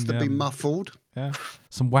 Sound has to be muffled. Yeah.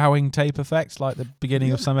 Some wowing tape effects like the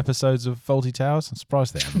beginning of some episodes of Fawlty Towers? I'm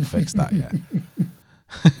surprised they haven't fixed that yet.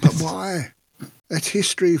 But why? That's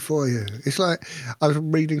history for you. It's like, I was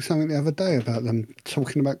reading something the other day about them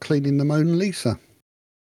talking about cleaning the Mona Lisa.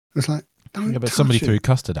 It's like, don't but somebody threw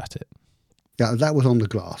custard at it. Yeah, that was on the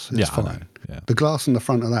glass. It's fine. I know. Yeah. The glass on the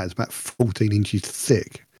front of that is about 14 inches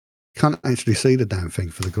thick. You can't actually see the damn thing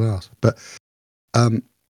for the glass. But, to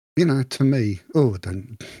me,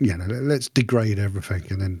 let's degrade everything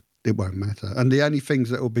and then it won't matter. And the only things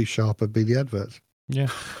that will be sharp would be the adverts. Yeah.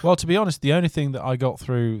 Well, to be honest, the only thing that I got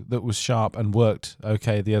through that was sharp and worked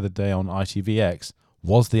okay the other day on ITVX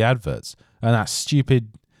was the adverts, and that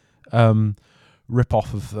stupid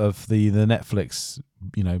rip-off of the Netflix,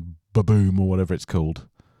 Baboom or whatever it's called,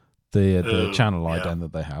 the channel ident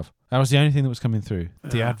that they have. That was the only thing that was coming through.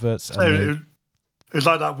 The adverts. And it's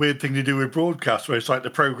like that weird thing they do with broadcast, where it's like the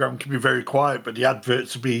program can be very quiet, but the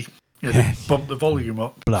adverts will be, they bump the volume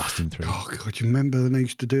up, blasting through. Oh God, you remember when they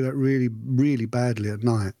used to do that really, really badly at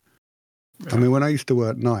night? Yeah. I mean, when I used to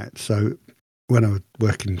work nights, so when I was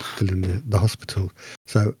working still in the hospital,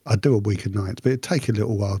 so I'd do a week of nights, but it'd take a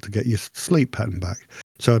little while to get your sleep pattern back.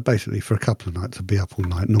 So basically, for a couple of nights, I'd be up all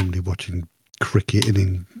night, normally watching cricket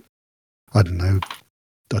in I don't know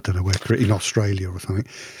where, in Australia or something.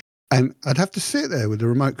 And I'd have to sit there with the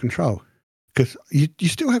remote control because you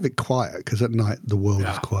still have it quiet because at night the world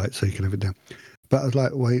is quiet, so you can have it down. But I was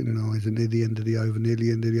like waiting, is it near the end of the over,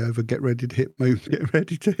 get ready to hit move, get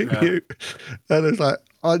ready to hit mute. And it's like,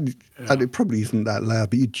 and it probably isn't that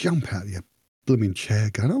loud, but you jump out of your blooming chair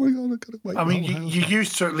going, oh my God, I've got to wait. I mean, you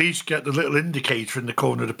used to at least get the little indicator in the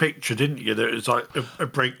corner of the picture, didn't you? That it was like a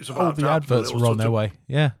break. The adverts were on their way.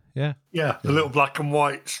 Yeah. The little black and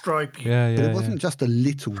white stripy. But it wasn't just a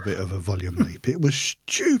little bit of a volume leap. It was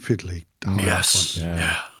stupidly. Yes.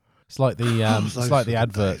 Yeah. It's like the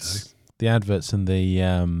adverts. The adverts and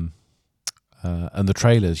the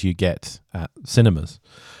trailers you get at cinemas.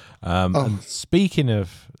 And speaking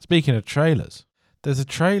of trailers, there's a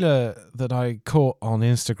trailer that I caught on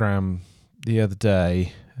Instagram the other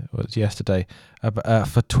day, yesterday,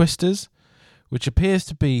 for Twisters, which appears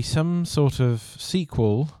to be some sort of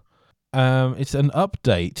sequel. It's an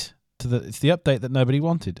update it's the update that nobody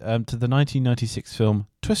wanted to the 1996 film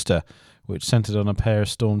Twister, which centered on a pair of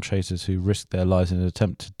storm chasers who risked their lives in an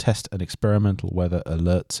attempt to test an experimental weather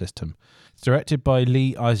alert system. It's directed by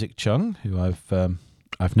Lee Isaac Chung, who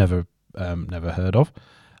I've never heard of.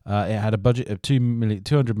 It had a budget of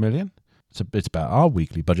 $200 million. It's about our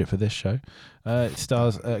weekly budget for this show. It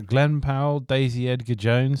stars Glenn Powell, Daisy Edgar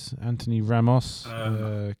Jones, Anthony Ramos,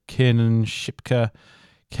 Kiernan Shipka,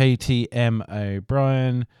 KTM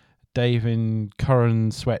O'Brien, David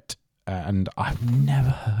Corran Sweat, and I've never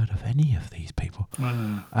heard of any of these people.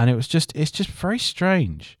 And it's just very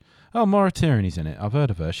strange. Oh, Maura Tierney's in it. I've heard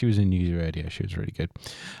of her. She was in News Radio. She was really good.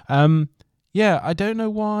 I don't know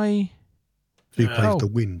why. She plays the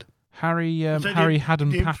wind. Harry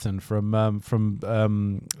Haddon Patton from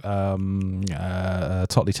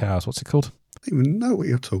Totley Towers. What's it called? I don't even know what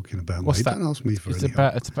you're talking about. What's mate. that? Don't ask me for it's any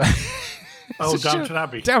about. Downton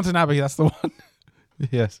Abbey. Downton Abbey. That's the one.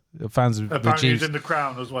 Yes, fans of apparently the Jeeves. He's in The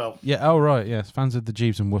Crown as well. Yeah. Oh right. Yes, fans of the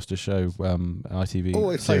Jeeves and Worcester show ITV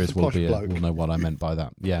always series will know what I meant by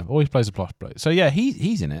that. Yeah, always plays a posh bloke. So yeah,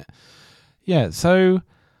 he's in it. Yeah. So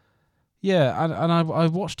yeah, and I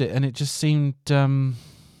watched it and it just seemed a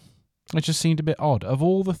bit odd. Of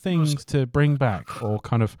all the things to bring back or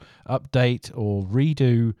kind of update or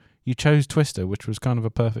redo, you chose Twister, which was kind of a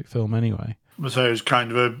perfect film anyway. So it was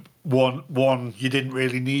kind of a one. You didn't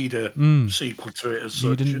really need a sequel to it as such.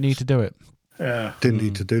 You didn't need to do it. Yeah, didn't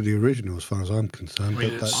need to do the original as far as I'm concerned.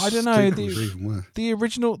 I don't know. The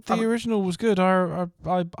original was good. I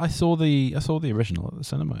saw the original at the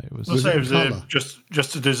cinema. It was. It was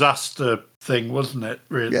just a disaster thing, wasn't it?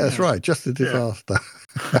 Really? Yeah, that's right. Just a disaster.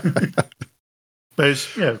 But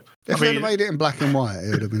it's, if they'd made it in black and white, it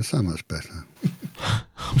would have been so much better.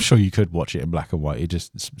 I'm sure you could watch it in black and white. You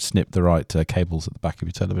just snip the right cables at the back of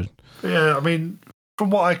your television. Yeah, I mean, from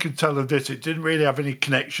what I could tell of this, it didn't really have any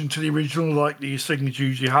connection to the original like these things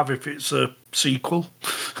usually have if it's a sequel.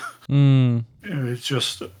 It's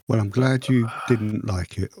just. Well, I'm glad you didn't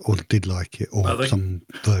like it, or did like it, or some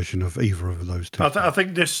version of either of those two. I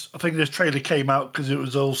think this trailer came out because it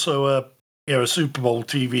was also a Super Bowl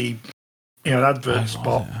TV, an advert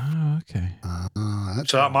spot. Oh, okay.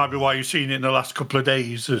 So that might be why you've seen it in the last couple of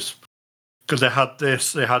days, because they had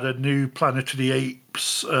this. They had a new Planet of the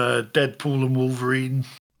Apes, Deadpool and Wolverine.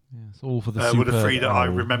 Yeah, it's all for the were the three that I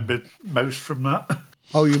remembered most from that.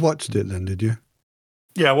 Oh, you watched it then, did you?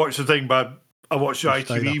 Yeah, I watched the thing, but I watched the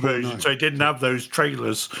ITV version, so it didn't have those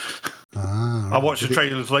trailers. I watched the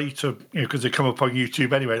trailers later, because they come up on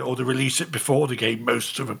YouTube anyway, or they release it before the game,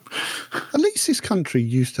 most of them. At least this country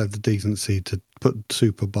used to have the decency to put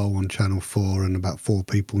Super Bowl on Channel 4 and about 4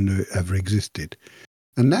 people knew it ever existed.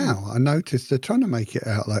 And now I noticed they're trying to make it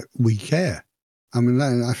out like we care. I mean,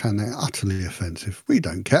 I found that utterly offensive. We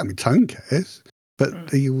don't care. I mean, Tone cares. But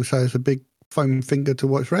he also has a big foam finger to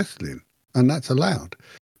watch wrestling. And that's allowed.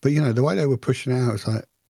 But, the way they were pushing it out, it's like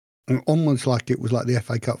almost like it was like the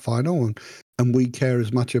FA Cup final and we care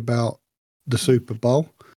as much about the Super Bowl.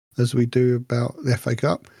 as we do about the FA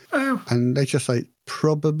Cup. Oh. And they just say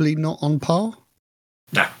probably not on par.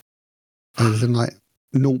 No. As in, like,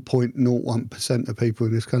 0.01% of people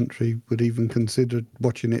in this country would even consider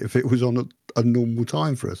watching it if it was on a normal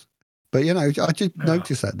time for us. But, you know, I did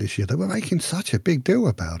notice that this year. They were making such a big deal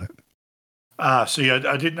about it. See,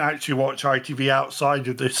 I didn't actually watch ITV outside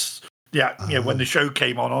of this. Yeah, when the show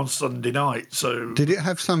came on Sunday night. So did it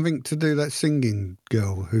have something to do that singing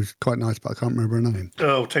girl who's quite nice, but I can't remember her name?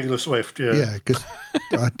 Oh, Taylor Swift, yeah. Yeah, because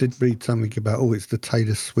I did read something about, it's the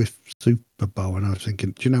Taylor Swift Super Bowl, and I was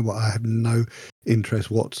thinking, do you know what? I have no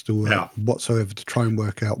interest whatsoever to try and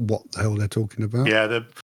work out what the hell they're talking about. Yeah,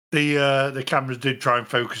 the cameras did try and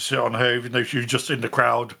focus it on her, even though she was just in the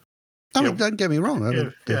crowd. I mean, don't get me wrong.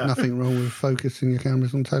 There's nothing wrong with focusing your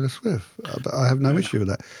cameras on Taylor Swift. But I have no issue with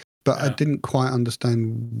that. But I didn't quite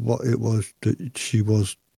understand what it was that she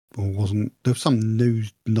was or wasn't. There was some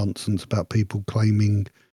news nonsense about people claiming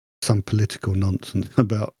some political nonsense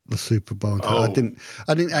about the Super Bowl. I didn't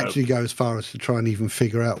actually go as far as to try and even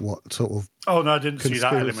figure out what sort of I didn't see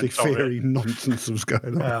that element theory of it. nonsense was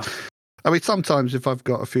going on. Yeah. I mean, sometimes if I've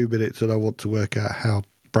got a few minutes and I want to work out how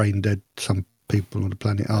brain dead some people on the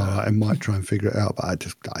planet are, I might try and figure it out, but I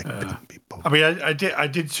couldn't be bothered. I mean, I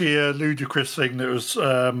did see a ludicrous thing that was,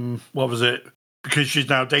 what was it? Because she's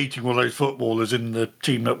now dating all those footballers in the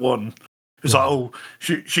team that won. It's like,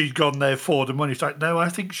 she's gone there for the money. It's like, no, I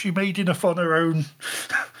think she made enough on her own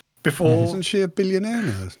before. Isn't she a billionaire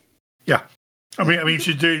now? Yeah. I mean,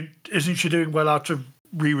 isn't she doing well out of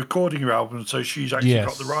re-recording her album? So she's actually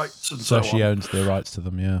got the rights, and so she owns the rights to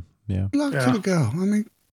them. Yeah. Luck to the girl. I mean,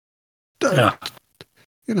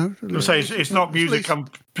 you know. It's not music I'm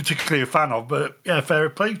particularly a fan of, but fair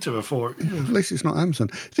play to her for it. At least it's not Amazon.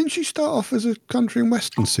 Didn't she start off as a country and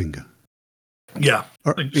western singer? Yeah,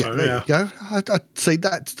 I think so. There you go. I see,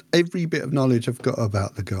 that's every bit of knowledge I've got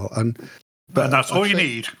about the girl, and that's all you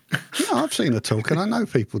need. I've seen her talk, and I know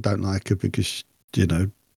people don't like her because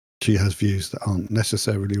she has views that aren't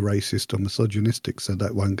necessarily racist or misogynistic, so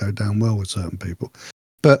that won't go down well with certain people.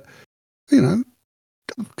 But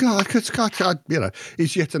God,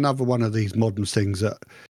 it's yet another one of these modern things that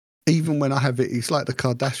even when I have it, it's like the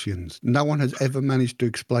Kardashians. No one has ever managed to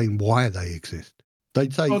explain why they exist.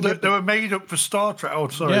 They'd say, they were made up for Star Trek. Oh,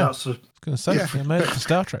 sorry, that's I was going to say they're made up for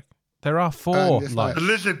Star Trek. There are four, the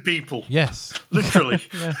lizard people. Yes, literally.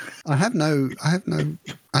 I have no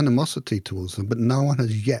animosity towards them, but no one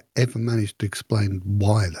has yet ever managed to explain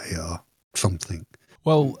why they are something.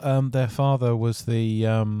 Well, their father was he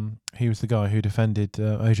was the guy who defended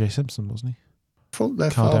O.J. Simpson, wasn't he?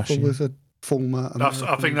 Their father was a former American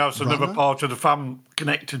I think that's another part of the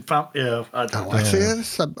connected family. Yeah, I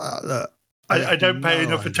don't pay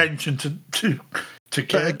enough attention to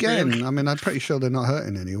But again, really. I mean, I'm pretty sure they're not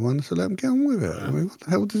hurting anyone, so let them get on with it. I mean, what the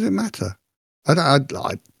hell does it matter? I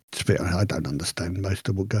don't understand most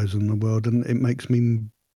of what goes on in the world, and it makes me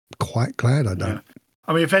quite glad I don't.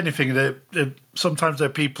 I mean, if anything, sometimes there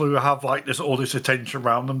are people who have like all this attention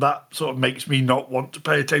around them. That sort of makes me not want to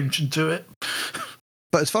pay attention to it.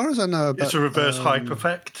 But as far as I know, it's a reverse hype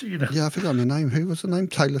effect, Yeah, I forgot the name. Who was the name?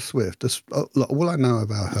 Taylor Swift. All I know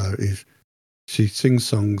about her is she sings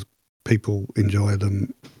songs, people enjoy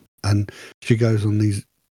them, and she goes on these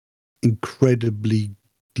incredibly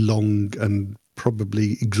long and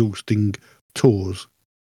probably exhausting tours,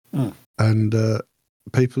 and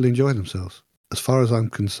people enjoy themselves. As far as I'm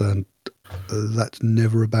concerned, that's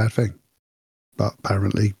never a bad thing. But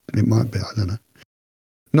apparently it might be, I don't know.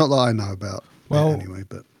 Not that I know about it anyway,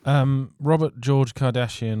 but... Robert George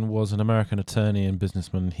Kardashian was an American attorney and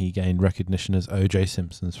businessman. He gained recognition as O.J.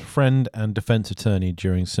 Simpson's friend and defense attorney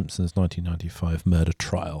during Simpson's 1995 murder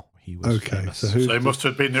trial. He was famous. So he must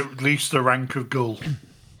have been at least the rank of Gull.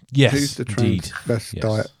 Yes, who's the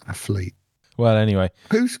transvestite athlete? Well, anyway.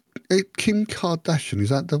 Who's Kim Kardashian? Is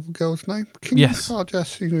that the girl's name? Kim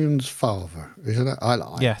Kardashian's father. Isn't it?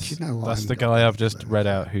 Yes, that's the guy I've just read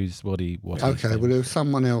out what okay, well, there was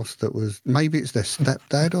someone else that was... Maybe it's their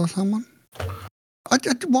stepdad or someone?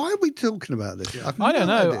 Why are we talking about this? I don't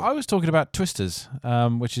know. I was talking about Twisters,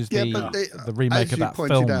 which is the remake of that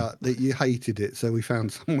film. As you pointed out that you hated it, so we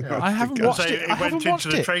found somewhere else. I haven't watched it. It went into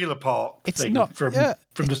the trailer park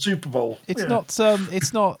from the Super Bowl. It's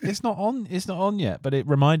not on yet, but it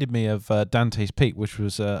reminded me of Dante's Peak, which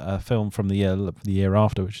was a film from the year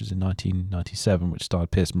after, which was in 1997, which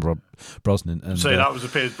starred Pierce Brosnan. And, that was a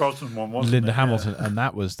Pierce Brosnan one, wasn't Linda it? Hamilton, and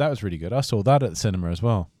that was really good. I saw that at the cinema as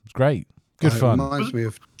well. It was great. Good fun. It reminds me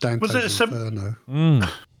of Dante's Inferno.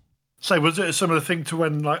 So was it a similar thing to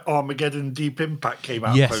when like Armageddon and Deep Impact came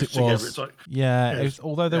out? Yes, it was. It's like,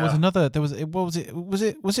 although there was another. Was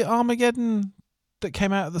it Armageddon? that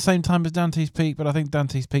came out at the same time as Dante's Peak, but I think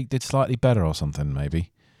Dante's Peak did slightly better or something,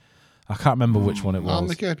 maybe. I can't remember which one it was.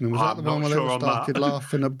 Armageddon. Was that the one where they all started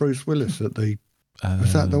laughing at Bruce Willis at the...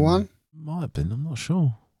 was that the one? Might have been, I'm not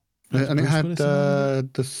sure. And it had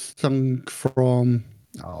the song from...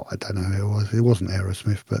 Oh, I don't know who it was. It wasn't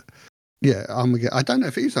Aerosmith, but... Yeah, Armageddon. I don't know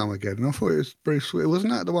if it's Armageddon. I thought it was Bruce Willis.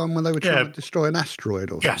 Wasn't that the one when they were trying to destroy an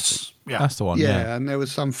asteroid or something? Yes, yeah. That's the one, yeah. And there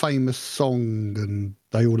was some famous song and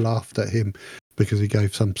they all laughed at him because he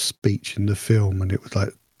gave some speech in the film and it was like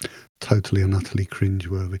totally and utterly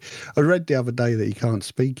cringeworthy. I read the other day that he can't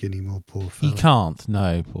speak anymore, poor fella. He can't,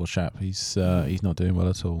 no, poor chap. He's not doing well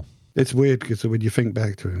at all. It's weird because when you think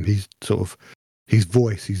back to him, he's sort of... His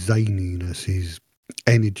voice, his zaniness, his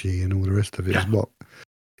energy and all the rest of it is what...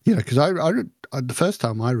 Yeah, because I the first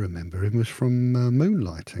time I remember him was from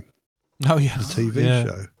Moonlighting. Oh, yeah. The TV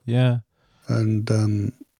show. Yeah. And,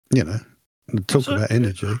 talk about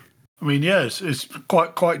energy. I mean, it's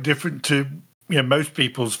quite different to most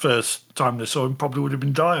people's first time they saw him probably would have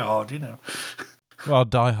been Die Hard, Well,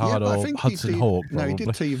 Die Hard or Hudson Hawk, probably. No, he did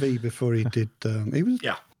TV before he did... he was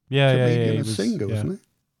yeah, he was a singer, wasn't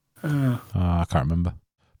he? I can't remember.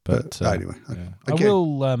 But anyway,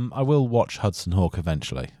 I will watch Hudson Hawk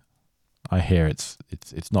eventually. I hear it's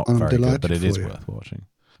not very good, but it is worth watching.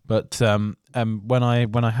 But when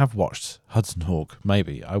I have watched Hudson Hawk,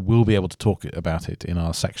 maybe I will be able to talk about it in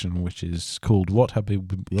our section, which is called "What Have We?"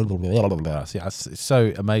 See, it's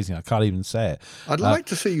so amazing, I can't even say it. I'd like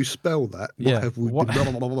to see you spell that. What have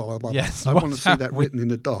we? Yes, I want to see that written in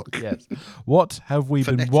the doc. Yes. What have we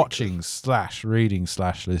been watching / reading /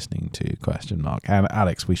 listening to? ? And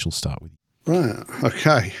Alex, we shall start with you. Right.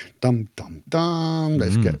 Okay. Dum dum dum.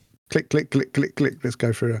 Let's get. Click, click, click, click, click. Let's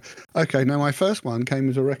go through it. Okay, now my first one came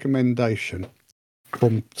as a recommendation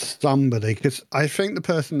from somebody, because I think the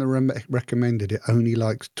person that recommended it only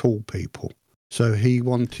likes tall people. So he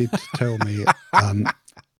wanted to tell me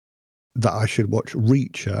that I should watch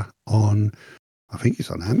Reacher on, I think it's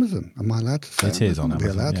on Amazon. Am I allowed to say it? It is on Amazon.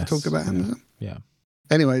 Are we allowed to talk about Amazon? Yeah.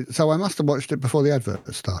 Anyway, so I must have watched it before the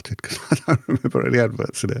advert started, because I don't remember any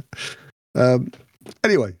adverts in it.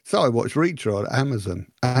 Anyway, so I watched Reacher on Amazon,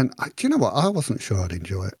 and do you know what? I wasn't sure I'd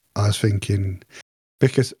enjoy it. I was thinking,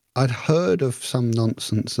 because I'd heard of some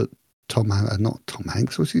nonsense that not Tom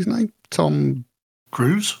Hanks, what's his name? Tom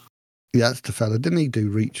Cruise? Yeah, that's the fella. Didn't he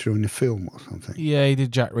do Reacher in the film or something? Yeah, he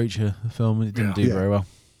did Jack Reacher, the film, and it didn't do very well.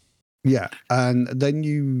 Yeah, and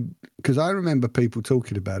then because I remember people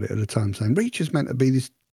talking about it at the time saying, Reacher's meant to be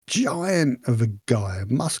this giant of a guy,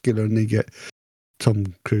 muscular, and you get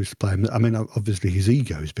Tom Cruise to play him. I mean, obviously his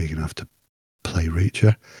ego is big enough to play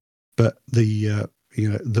Reacher, but the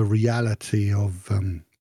reality of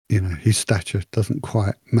his stature doesn't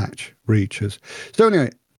quite match Reacher's. So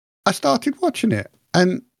anyway, I started watching it,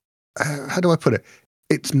 and how do I put it?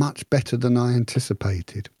 It's much better than I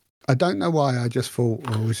anticipated. I don't know why. I just thought,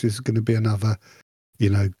 this is going to be another,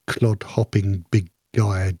 clod hopping big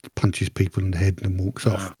guy punches people in the head and walks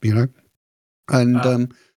off,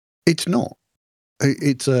 and it's not.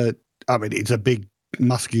 It's a big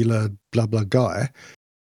muscular blah blah guy,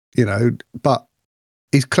 but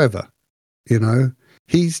he's clever,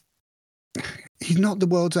 he's not the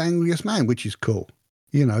world's angriest man, which is cool.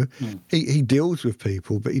 He deals with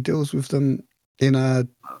people, but he deals with them in a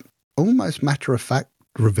almost matter of fact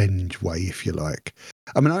revenge way, if you like.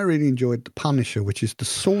 I mean, I really enjoyed The Punisher, which is the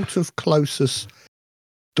sort of closest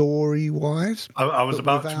story-wise. I was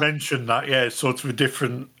about to mention that, it's sort of a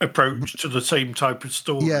different approach to the same type of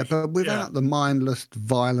story. Yeah, but without the mindless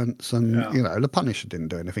violence and, The Punisher didn't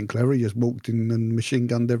do anything clever. He just walked in and machine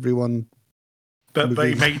gunned everyone. But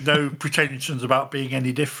he made no pretensions about being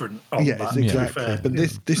any different on that. Exactly. But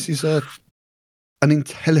this is an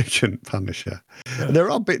intelligent Punisher. Yeah. There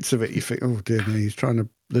are bits of it you think, oh dear me,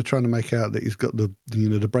 they're trying to make out that he's got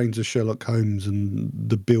the brains of Sherlock Holmes and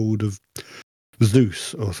the build of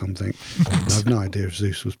Zeus or something. I have no idea if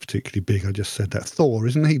Zeus was particularly big. I just said that. Thor,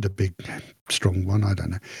 isn't he the big, strong one? I don't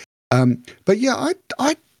know. But yeah,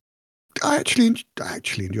 I actually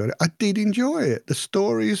enjoyed it. I did enjoy it. The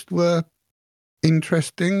stories were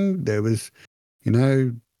interesting. There was,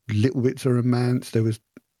 little bits of romance. There was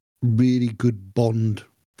really good Bond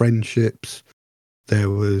friendships. There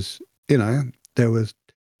was, there was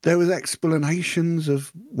explanations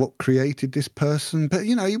of what created this person, but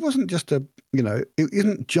it wasn't just it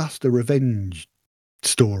isn't just a revenge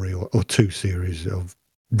story or two series of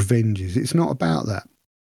revenges. It's not about that.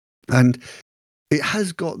 And it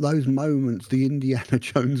has got those moments, the Indiana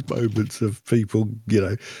Jones moments of people,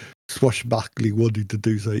 swashbuckling, wanting to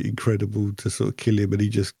do something incredible to sort of kill him, and he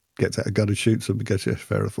just gets out a gun and shoots him and goes,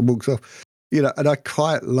 fair enough, and walks off. And I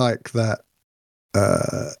quite like that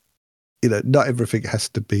not everything has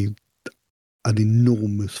to be an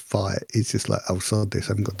enormous fight. It's just like, oh, sod this, I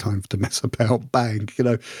haven't got time to mess about, bang,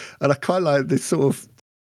 And I quite like this sort of,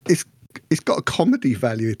 it's got a comedy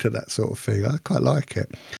value to that sort of thing. I quite like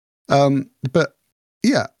it. But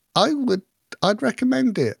yeah, I'd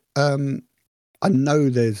recommend it. I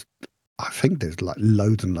know I think there's like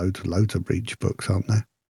loads and loads of Reach books, aren't there?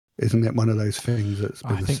 Isn't it one of those things that's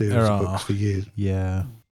been a series of books for years? Yeah.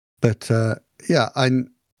 But yeah,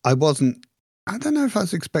 I wasn't. I don't know if I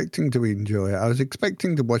was expecting to enjoy it. I was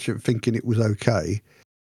expecting to watch it thinking it was okay,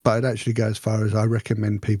 but I'd actually go as far as I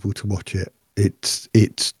recommend people to watch it. It's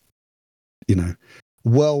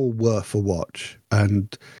well worth a watch,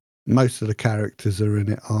 and most of the characters are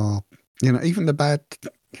in it are even the bad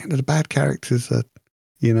characters are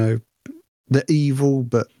they're evil,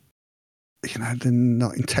 but they're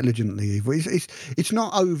not intelligently evil. It's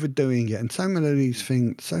not overdoing it, and so many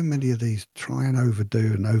of these try and overdo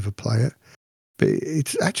and overplay it. But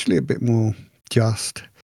it's actually a bit more just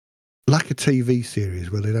like a TV series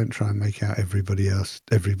where they don't try and make out everybody's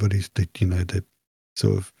the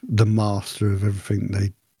sort of the master of everything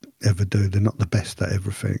they ever do. They're not the best at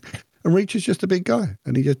everything. And Reach is just a big guy,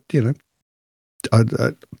 and he just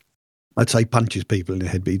I'd say punches people in the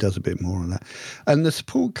head, but he does a bit more on that. And the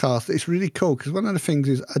support cast, it's really cool because one of the things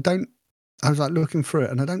is I was like looking through it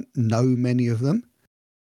and I don't know many of them,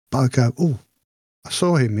 but I go, oh, I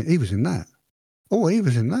saw him. He was in that. Oh, he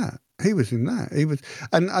was in that. He was in that. He was,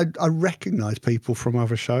 and I recognise people from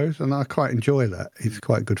other shows, and I quite enjoy that. It's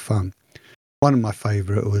quite good fun. One of my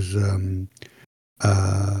favourite was a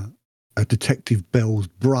Detective Bell's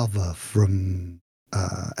brother from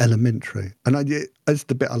Elementary, and it's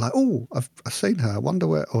the bit I like. Oh, I've seen her. I wonder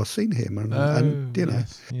where, or seen him, and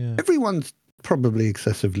yes, yeah. Everyone's probably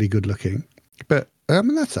excessively good looking, but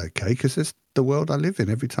that's okay because it's the world I live in.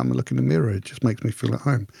 Every time I look in the mirror, it just makes me feel at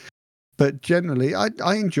home. But generally, I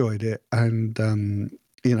enjoyed it, and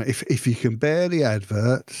if you can bear the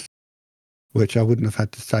adverts, which I wouldn't have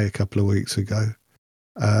had to say a couple of weeks ago,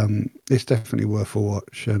 it's definitely worth a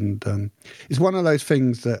watch. And it's one of those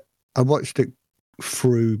things that I watched it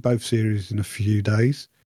through both series in a few days,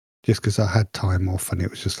 just because I had time off, and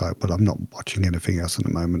it was just like, well, I'm not watching anything else at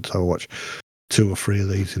the moment, so I'll watch 2 or 3 of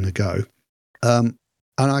these in a go. And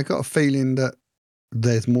I got a feeling that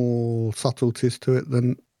there's more subtleties to it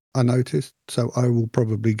than I noticed, so I will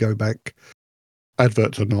probably go back,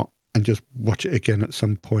 adverts or not, and just watch it again at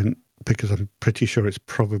some point because I'm pretty sure it's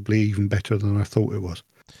probably even better than I thought it was.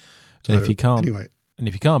 So, and if you can't, anyway, and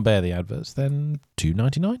if you can't bear the adverts, then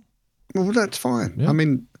 $2.99. Well, that's fine. Yeah. I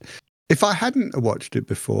mean, if I hadn't watched it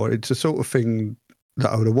before, it's a sort of thing that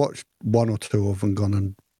I would have watched 1 or 2 of and gone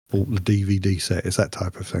and bought the DVD set. It's that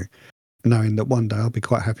type of thing, knowing that one day I'll be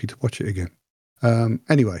quite happy to watch it again.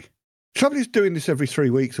 Anyway. Trouble is doing this every 3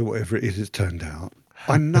 weeks or whatever it is, it's turned out.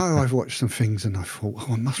 I know I've watched some things and I thought,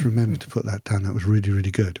 oh, I must remember to put that down. That was really,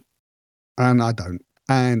 really good. And I don't.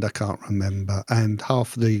 And I can't remember. And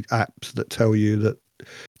half the apps that tell you that,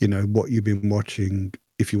 what you've been watching,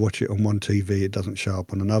 if you watch it on one TV, it doesn't show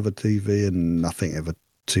up on another TV, and nothing ever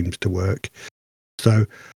seems to work. So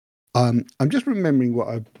I'm just remembering what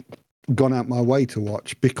I've gone out my way to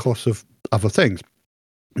watch because of other things.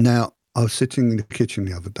 Now, I was sitting in the kitchen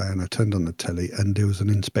the other day and I turned on the telly and there was an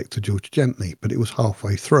Inspector George Gently, but it was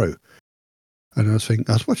halfway through. And I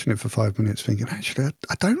was watching it for 5 minutes thinking, actually,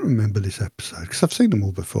 I don't remember this episode because I've seen them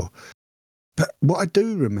all before. But what I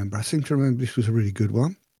do remember, I seem to remember this was a really good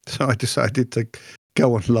one. So I decided to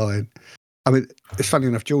go online. I mean, it's funny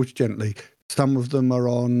enough, George Gently, some of them are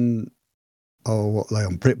on, what are they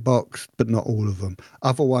on, BritBox, but not all of them.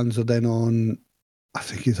 Other ones are then on, I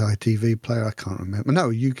think it's ITV Player, I can't remember. No,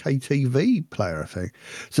 UK TV Player, I think.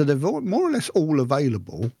 So they're more or less all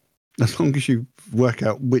available as long as you work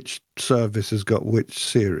out which service has got which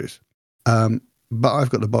series. But I've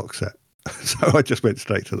got the box set, so I just went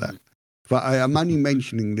straight to that. But I am only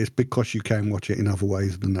mentioning this because you can watch it in other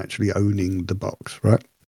ways than actually owning the box, right?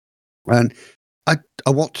 And I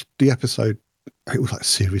watched the episode, it was like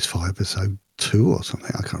Series 5, Episode 2 or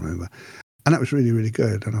something, I can't remember. And that was really, really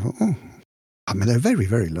good. And I thought, oh, I mean, they're very,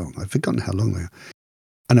 very long. I've forgotten how long they are.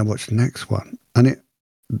 And I watched the next one, and I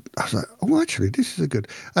was like, oh, actually, this is a good.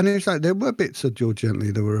 And it's like there were bits of George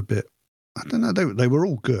Gently that were a bit, I don't know, they were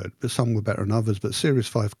all good, but some were better than others. But Series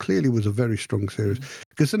 5 clearly was a very strong series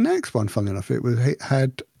because the next one, funnily enough, it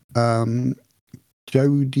had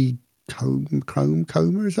Jodie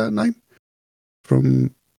Comer, is that her name?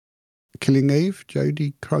 From Killing Eve,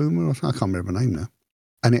 Jodie Comer, or something. I can't remember her name now.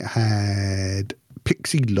 And it had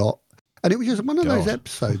Pixie Lott. And it was just one of those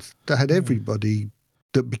episodes that had everybody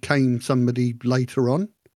that became somebody later on.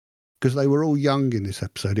 because they were all young in this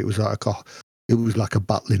episode. It was like a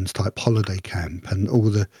Butlins type holiday camp, and all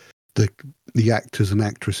the actors and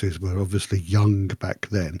actresses were obviously young back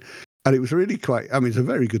then. And it was really it's a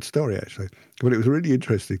very good story actually, but it was really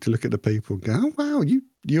interesting to look at the people and go, oh wow,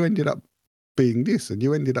 you ended up being this, and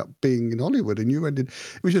you ended up being in Hollywood, and it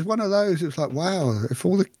was just one of those. It was like, wow, if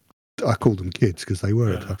all I called them kids because they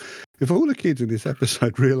were at the time. If all the kids in this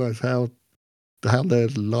episode realised how their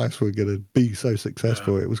lives were going to be so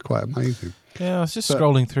successful, it was quite amazing. Yeah, I was just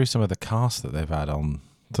scrolling through some of the cast that they've had on.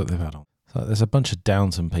 So there's a bunch of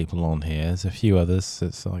Downton people on here. There's a few others.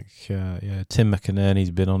 It's like Tim McInerney's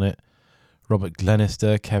been on it. Robert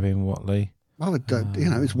Glenister, Kevin Watley. Well,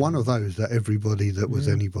 it's one of those that everybody that was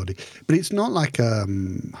anybody, but it's not like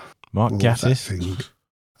Mark Gatiss.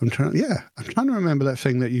 I'm trying to remember that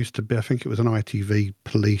thing that used to be. I think it was an ITV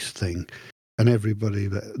police thing, and everybody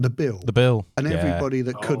the bill, and everybody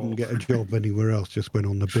that couldn't get a job anywhere else just went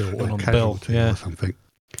on the bill or Casualty or something.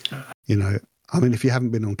 You know, I mean, if you haven't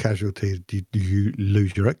been on Casualty, you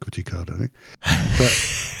lose your equity card, I think.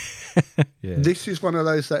 But this is one of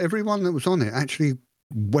those that everyone that was on it actually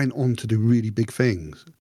went on to do really big things,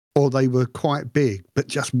 or they were quite big but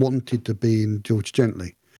just wanted to be in George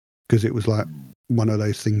Gently because it was like one of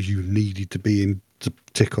those things you needed to be in to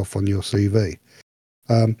tick off on your CV.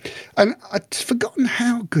 And I'd forgotten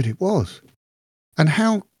how good it was, and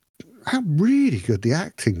how really good the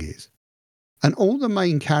acting is, and all the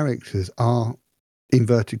main characters are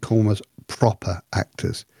inverted commas proper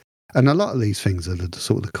actors, and a lot of these things are the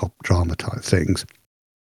sort of the cop drama type things.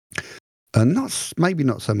 And maybe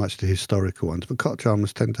not so much the historical ones, but cop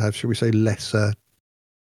dramas tend to have, shall we say, lesser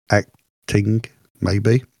acting,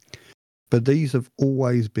 maybe. But these have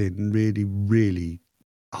always been really, really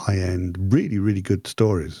high-end, really, really good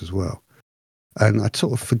stories as well. And I'd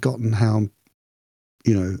sort of forgotten how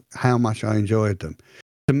much I enjoyed them.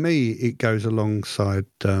 To me, it goes alongside,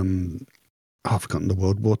 I've forgotten the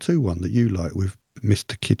World War II one that you like with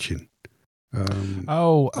Mr. Kitchen. Completely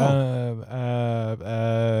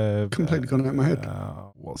gone out of my head.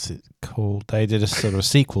 What's it called? They did a sort of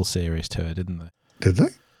sequel series to it, didn't they? Did they?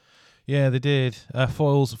 Yeah, they did.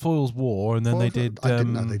 Foyle's War, and then they did. I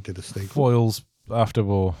didn't know they did a sequel. Foyle's After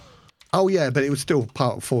War. Oh yeah, but it was still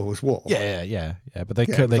part of Foyle's War. Yeah. But they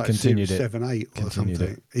continued it. 7, 8 or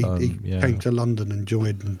something. It. He came to London and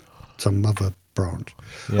joined some other branch.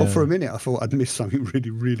 Yeah. Oh, for a minute I thought I'd missed something really,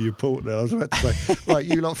 really important. I was about to say, right,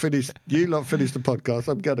 you lot finished the podcast.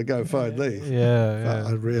 I'm going to go find these. Yeah.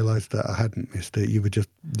 I realised that I hadn't missed it. You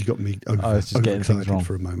got me overexcited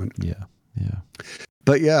for a moment. Yeah.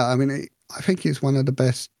 But yeah, I mean, I think it's one of the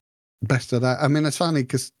best of that. I mean, it's funny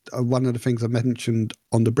because one of the things I mentioned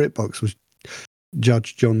on the BritBox was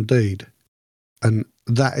Judge John Deed, and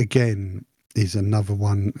that again is another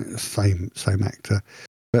one, same actor,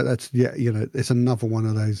 but that's it's another one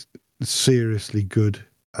of those seriously good.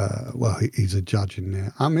 He's a judge in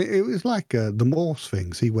there. I mean, it was like the Morse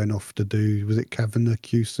things he went off to do. Was it Kavanagh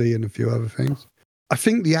QC and a few other things? I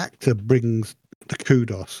think the actor brings the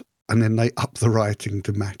kudos, and then they up the writing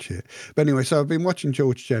to match it. But anyway, so I've been watching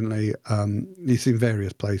George Gently. It's in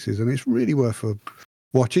various places, and it's really worth a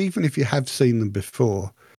watch, even if you have seen them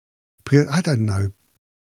before. Because I don't know,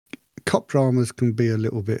 cop dramas can be a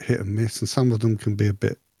little bit hit and miss, and some of them can be a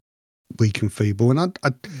bit weak and feeble. And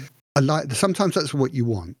I like, sometimes that's what you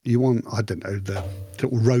want. You want, I don't know, the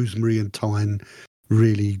little Rosemary and Tyne,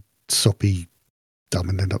 really soppy, I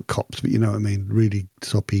mean, they're not cops, but you know what I mean, really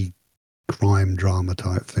soppy crime drama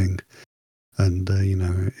type thing. And,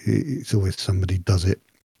 it's always somebody does it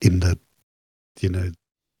in the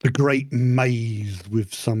great maze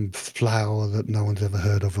with some flower that no one's ever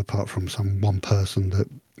heard of apart from some one person that,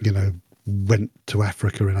 went to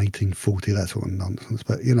Africa in 1840, that sort of nonsense.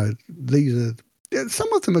 But, these are,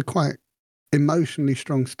 some of them are quite emotionally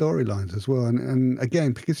strong storylines as well. And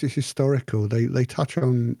again, because it's historical, they touch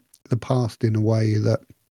on the past in a way that,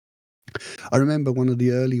 I remember one of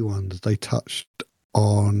the early ones, they touched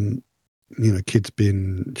on, kids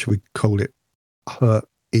being, should we call it, hurt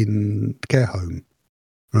in care home,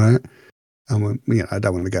 right? And I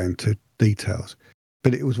don't want to go into details,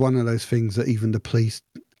 but it was one of those things that even the police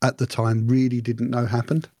at the time really didn't know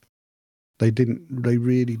happened. They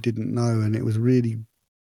really didn't know, and it was really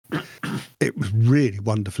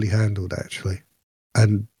wonderfully handled, actually.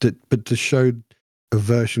 But to show a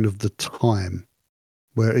version of the time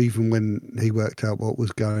where even when he worked out what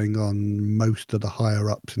was going on, most of the higher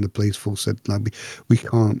ups in the police force said, no, we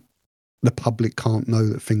can't, the public can't know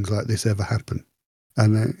that things like this ever happen.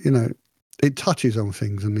 And, it touches on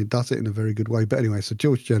things and it does it in a very good way. But anyway, so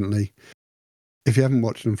George Gently, if you haven't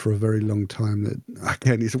watched them for a very long time, that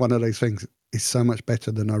again, it's one of those things. It's so much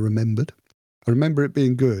better than I remembered. I remember it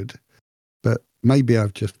being good, but maybe I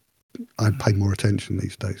pay more attention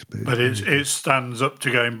these days. But it stands up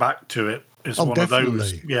to going back to it. It's one definitely. of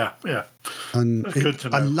those. Yeah. And That's good to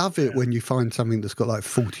know. I love it when you find something that's got like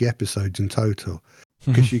 40 episodes in total,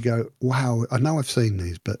 because you go, wow, I know I've seen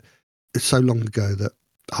these, but it's so long ago that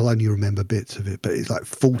I'll only remember bits of it. But it's like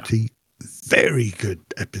 40 very good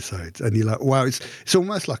episodes, and you're like, wow, it's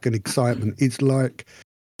almost like an excitement. It's like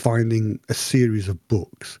finding a series of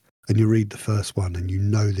books, and you read the first one and you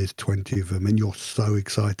know there's 20 of them, and you're so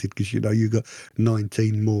excited because you know you've got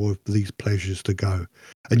 19 more of these pleasures to go,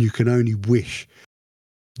 and you can only wish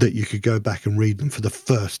that you could go back and read them for the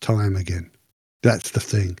first time again. That's the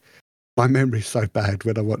thing. My memory's so bad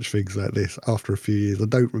when I watch things like this after a few years. I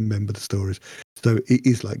don't remember the stories. So it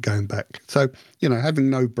is like going back. So, having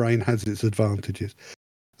no brain has its advantages.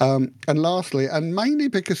 And lastly, and mainly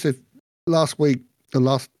because of last week, the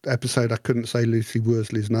last episode, I couldn't say Lucy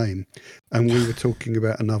Worsley's name. And we were talking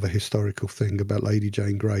about another historical thing about Lady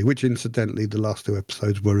Jane Grey, which incidentally, the last 2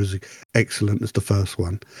 episodes were as excellent as the first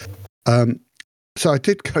one. So I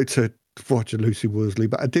did go to watch a Lucy Worsley,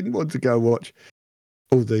 but I didn't want to go watch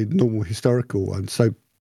all the normal historical ones. So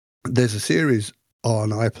there's a series on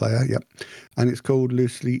iPlayer, yep, and it's called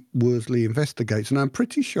Lucy Worsley Investigates. And I'm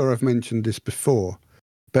pretty sure I've mentioned this before,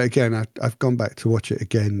 but again, I've gone back to watch it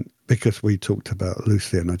again because we talked about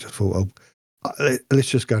Lucy, and I just thought, let's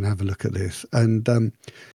just go and have a look at this. And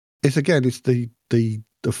it's the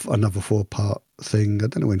another 4-part thing. I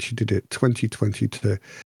don't know when she did it, 2022.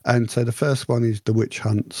 And so the first one is the witch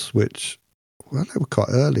hunts, which, well, they were quite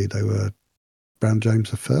early. They were around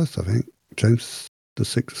James I, I think. James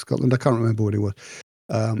VI of Scotland. I can't remember what it was.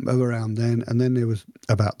 Around then. And then there was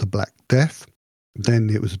about the Black Death. Then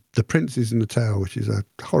it was The Princes in the Tower, which is a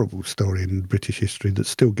horrible story in British history that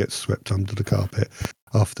still gets swept under the carpet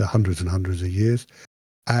after hundreds and hundreds of years.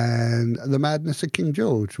 And The Madness of King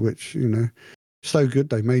George, which, so good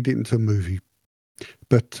they made it into a movie.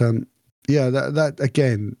 But that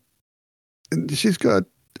again, she's got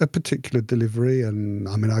a particular delivery, and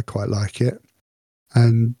I mean, I quite like it.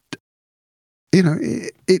 And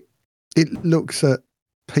it looks at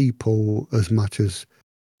people as much as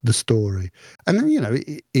the story, and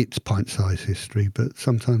it's pint-sized history, but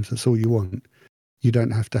sometimes that's all you want. You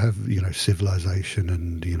don't have to have civilization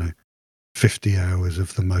and 50 hours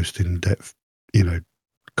of the most in-depth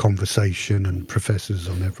conversation and professors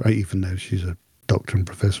on every, even though she's a doctor and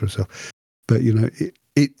professor herself. But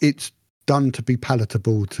it's done to be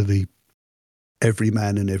palatable to the every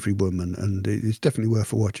man and every woman, and it's definitely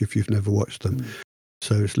worth a watch if you've never watched them.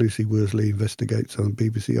 So it's Lucy Worsley Investigates on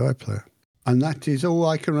BBC iPlayer, and that is all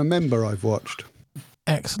I can remember I've watched.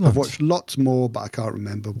 Excellent. I've watched lots more, but I can't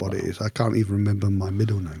remember what it is. I can't even remember my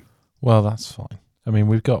middle name. Well, that's fine. I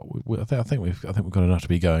mean, I think we've got enough to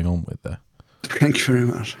be going on with there. Thank you very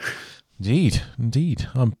much. Indeed.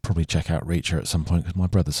 I'll probably check out Reacher at some point because my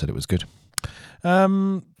brother said it was good.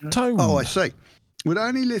 Tone. Oh, I see. Would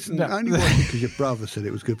only watch it because your brother said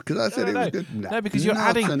it was good, because I said it was good. No, because you're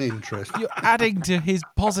adding an interest. You're adding to his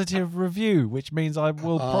positive review, which means I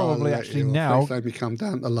will probably now. Next time you come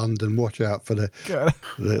down to London, watch out for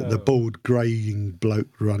the bald greying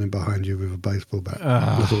bloke running behind you with a baseball bat.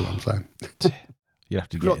 That's all I'm saying. You have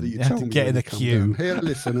to get in the queue. Here,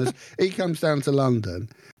 listeners, he comes down to London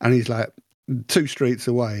and he's like 2 streets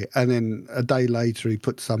away, and then a day later he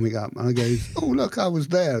puts something up and I goes, oh look, I was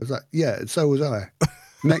there. I was like, yeah, so was I.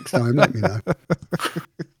 Next time, let me know.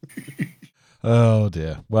 Oh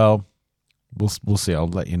dear. Well, we'll see. I'll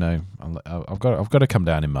let you know. I've got to come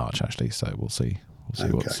down in March actually, so we'll see.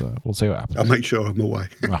 We'll see what happens. I'll make sure I'm away.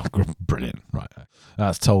 Oh, brilliant! Right,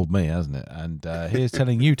 that's told me, hasn't it? And here's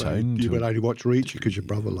telling you, Tone. You will only watch Reach because your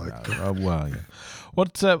brother liked it. Well, yeah.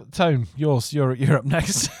 What, Tone? You're up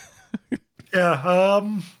next. Yeah.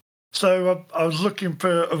 So I was looking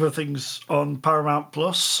for other things on Paramount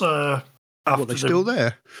Plus. Are they still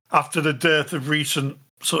there? After the dearth of recent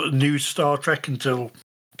sort of new Star Trek until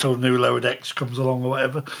new Lower Decks comes along or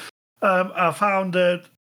whatever, I found the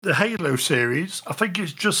Halo series. I think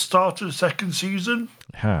it's just started the 2nd season.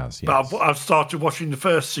 It has, yes. But I've started watching the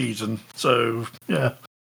 1st season. So, yeah.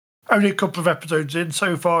 Only a couple of episodes in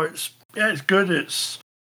so far. It's good.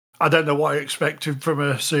 I don't know what I expected from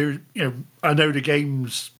a series. I know the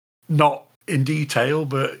game's not in detail,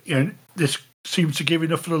 but, this seems to give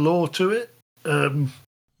enough of the lore to it. For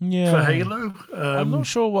Halo. I'm not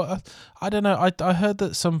sure what. I don't know. I heard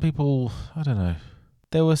that some people. I don't know.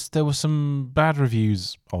 there were some bad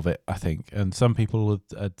reviews of it, I think, and some people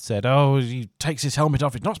had said, "Oh, he takes his helmet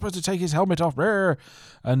off. He's not supposed to take his helmet off."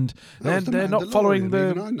 And they're not following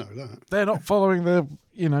I know that. They're not following they're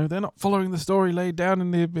not following the story laid down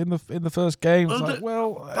in the first game.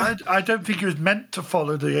 It's I don't think it was meant to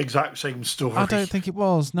follow the exact same story. I don't think it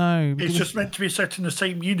was. No, it's just meant to be set in the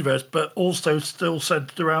same universe, but also still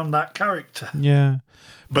centered around that character. Yeah,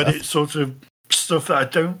 but it's sort of stuff that I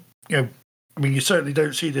don't. I mean, you certainly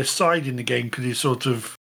don't see this side in the game because he's sort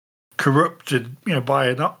of corrupted, by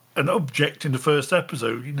an object in the first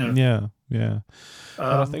episode. Yeah.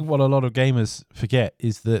 But I think what a lot of gamers forget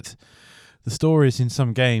is that the stories in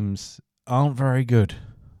some games aren't very good,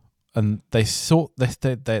 and they're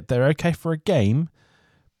okay for a game,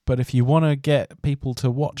 but if you want to get people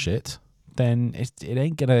to watch it, then it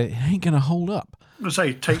ain't gonna hold up. I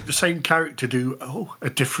say, take the same character, do a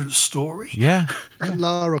different story. Yeah, the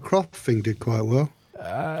Lara Croft thing did quite well.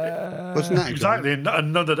 Wasn't that exactly? And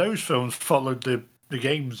none of those films followed the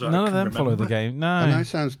games. None of them followed the game. No, I know it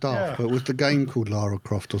sounds daft, but was the game called Lara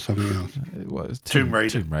Croft or something else? It was Tomb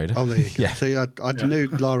Raider. Tomb Raider. Oh, there you go. Yeah. See, I knew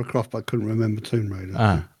Lara Croft, but I couldn't remember Tomb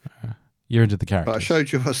Raider. You're into the character. But I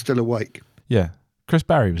showed you I was still awake. Yeah, Chris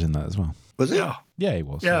Barry was in that as well. Was it? Yeah, he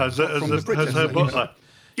was. Yeah, as her butler.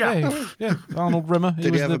 Yeah. Arnold Rimmer.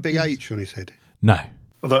 Did he have a big H on his head? No.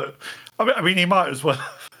 Although, I mean, he might as well.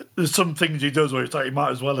 There's some things he does where it's like he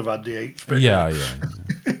might as well have had the H. But yeah.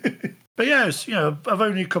 But yes, I've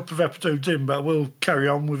only a couple of episodes in, but I will carry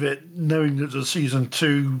on with it, knowing that the season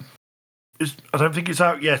 2 is. I don't think it's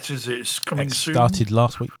out yet, is it? It's coming soon. Started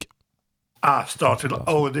last week. Started.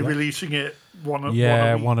 They're releasing it one a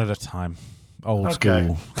week. One at a time. Old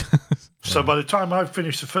school. So by the time I've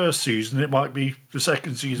finished the first season, the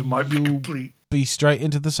second season might be complete. Be straight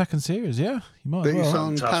into the second series, yeah. You might. But it's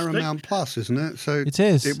on Paramount Plus, isn't it? So it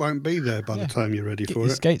is. It won't be there by the time you're ready for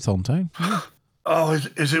it. It skates on, Tone. Yeah. Oh,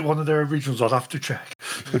 is it one of their originals? I'll have to check.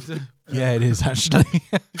 Yeah, it is actually.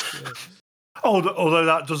 Although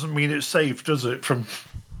that doesn't mean it's safe, does it?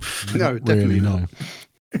 No, definitely not.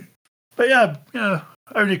 But yeah,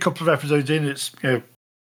 only a couple of episodes in. It's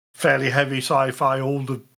fairly heavy sci-fi. All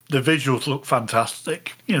the visuals look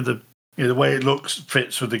fantastic. The way it looks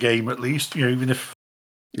fits with the game at least. Even if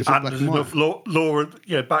there's enough lore,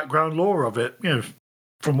 background lore of it.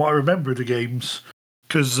 From what I remember of the games,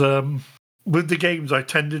 because with the games I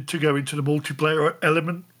tended to go into the multiplayer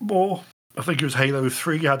element more. I think it was Halo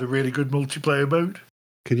 3 had a really good multiplayer mode.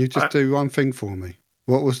 Can you just do one thing for me?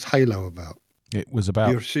 What was Halo about? It was about.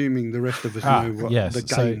 You're assuming the rest of us know what the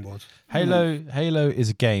game was. Halo is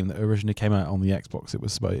a game that originally came out on the Xbox. It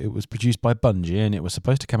was produced by Bungie, and it was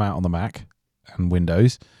supposed to come out on the Mac and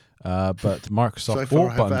Windows. But Microsoft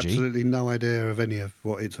bought I have Bungie. Absolutely no idea of any of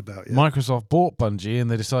what it's about yet. Microsoft bought Bungie, and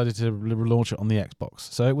they decided to relaunch it on the Xbox.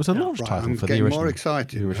 So it was a launch title for the original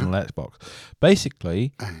Xbox.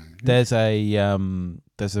 Basically, there's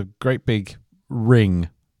a great big ring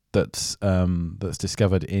that's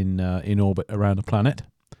discovered in orbit around a planet,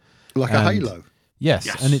 like a halo. Yes,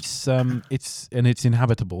 and it's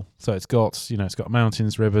inhabitable. So it's got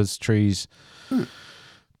mountains, rivers, trees,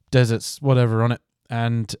 deserts, whatever on it,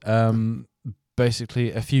 and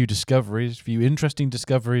basically a few interesting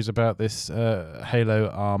discoveries about this Halo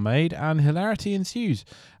are made, and hilarity ensues.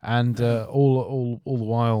 And all the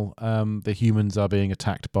while, the humans are being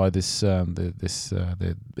attacked by the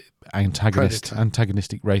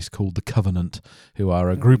antagonistic race called the Covenant, who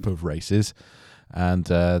are a group of races, and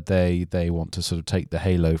they want to sort of take the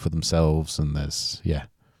Halo for themselves. And it's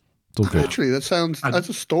all good. Actually, that sounds as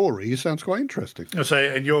a story. It sounds quite interesting. I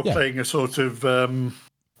say, and you're playing a sort of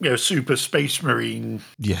super space marine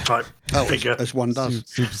type figure, as one does.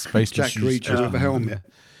 Super space Jack Reacher with a helmet.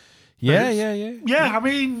 Yeah. I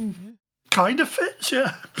mean, kind of fits.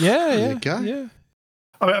 Yeah. Yeah.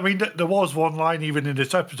 I mean, there was one line even in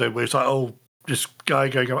this episode where it's like, this guy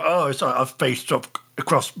going, it's like I've faced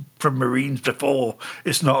across from Marines before.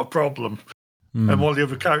 It's not a problem. And one of the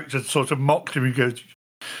other characters sort of mocked him and goes,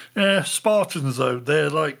 "Yeah, Spartans though,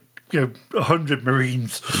 they're like 100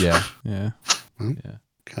 Marines." Yeah. Okay.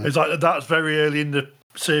 It's like that's very early in the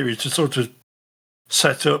series to sort of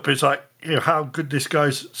set up. It's like how good this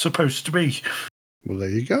guy's supposed to be. Well, there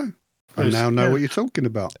you go. I now know what you're talking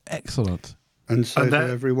about. Excellent. And so do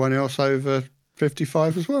everyone else over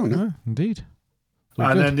 55 as well, no? Indeed.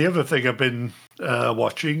 Then the other thing I've been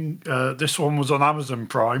watching, this one was on Amazon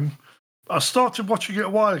Prime. I started watching it a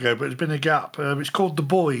while ago, but there's been a gap. It's called The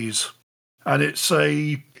Boys. and it's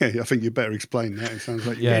a Yeah, I think you better explain that. It sounds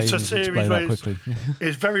like Yeah, it's you a need to series explain where that quickly.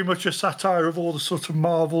 it's very much a satire of all the sort of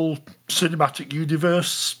Marvel cinematic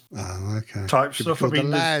universe Oh, okay. type Should be stuff. I called The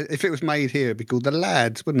mean, Lad. If it was made here, it'd be called The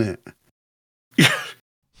Lads, wouldn't it?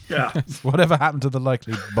 yeah, Whatever happened to the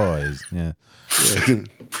Likely Boys? Yeah. Yeah.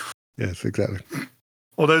 Yes, exactly.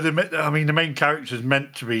 although the main character is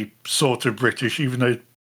meant to be sort of British, even though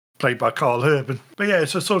played by Carl Urban. But yeah,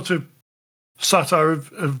 it's a sort of satire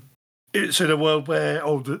of it's in a world where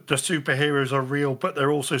the superheroes are real, but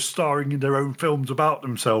they're also starring in their own films about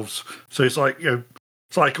themselves. So it's like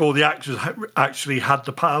it's like all the actors actually had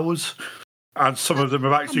the powers, and some of them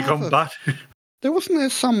have actually come back. There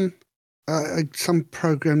wasn't some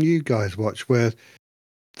program you guys watched where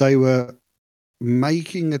they were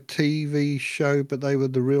making a TV show, but they were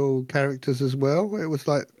the real characters as well. It was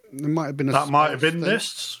like there might have been That might have been thing.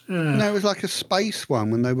 this. Yeah. No, it was like a space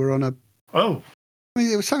one when they were on a. Oh. I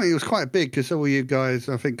mean, it was something. It was quite big because all you guys,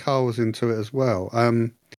 I think Carl was into it as well.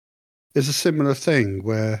 There's a similar thing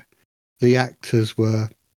where the actors were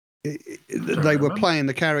they were playing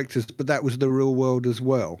the characters, but that was the real world as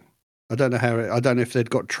well. I don't know I don't know if they'd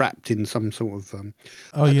got trapped in some sort of.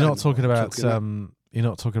 You're not talking about you're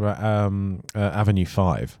not talking about Avenue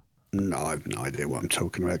 5. No, I have no idea what I'm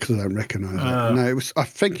talking about because I don't recognise it. No, it was. I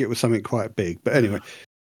think it was something quite big. But anyway,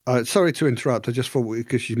 sorry to interrupt. I just thought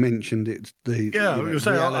because you mentioned it, the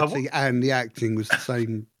reality and the acting was the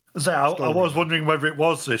same. I was wondering whether it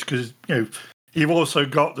was this because you've also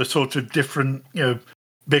got the sort of different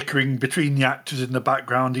bickering between the actors in the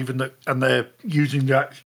background, and they're using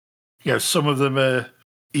that. Some of them are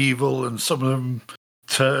evil and some of them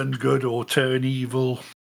turn good or turn evil.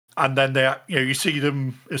 And then they, you see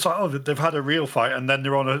them. It's like, they've had a real fight, and then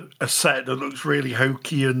they're on a set that looks really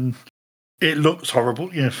hokey and it looks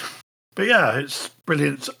horrible. But yeah, it's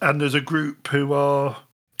brilliant. And there's a group who are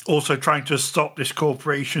also trying to stop this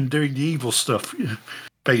corporation doing the evil stuff.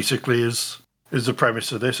 Basically, is the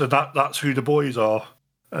premise of this, and that's who the boys are.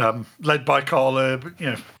 Led by Carl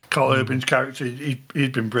Urban. Carl Urban's character. He's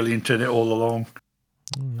been brilliant in it all along.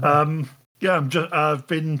 I've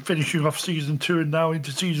been finishing off season 2 and now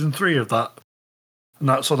into season 3 of that, and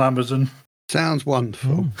that's on Amazon. Sounds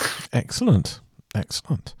wonderful. Excellent.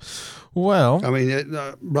 Well, I mean,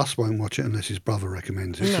 Russ won't watch it unless his brother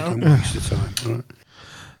recommends it. So don't waste your time. All right?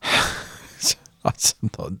 I'm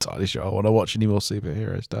not entirely sure I want to watch any more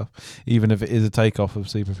superhero stuff, even if it is a takeoff of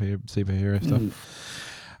superhero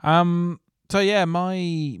stuff. So yeah,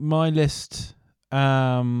 my list.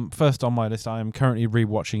 First on my list, I am currently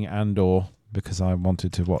rewatching Andor because I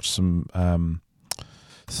wanted to watch some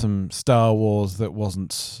Star Wars that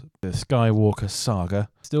wasn't the Skywalker saga.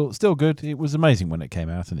 Still good. It was amazing when it came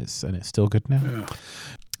out, and it's still good now. Yeah.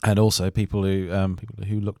 And also people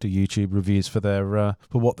who look to YouTube reviews for their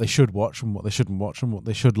for what they should watch and what they shouldn't watch and what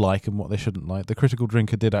they should like and what they shouldn't like. The Critical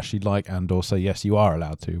Drinker did actually like Andor, so yes, you are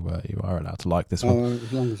allowed to like this one.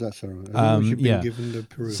 As long as that's all right. As long as you've been given the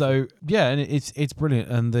perusal. So yeah, and it's brilliant.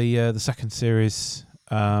 And the second series,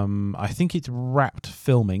 I think it's wrapped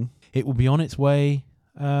filming. It will be on its way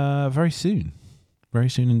very soon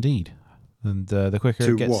indeed. And the quicker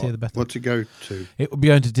it gets here, the better. What to go to? It will be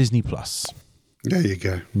going to Disney Plus. There you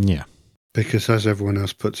go. Yeah. Because as everyone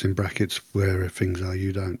else puts in brackets where things are,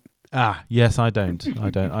 you don't. Yes, I don't.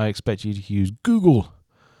 I expect you to use Google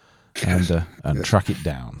and track it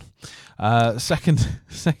down. Second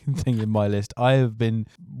thing in my list, I have been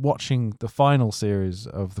watching the final series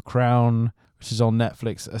of The Crown, which is on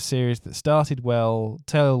Netflix, a series that started well,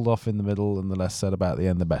 tailed off in the middle, and the less said about the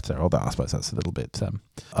end, the better. Although I suppose that's a little bit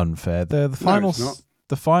unfair. The final... No, it's not.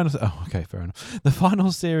 The final... Oh, okay, fair enough. The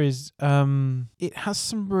final series, it has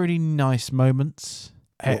some really nice moments.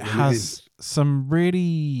 It has some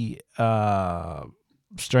really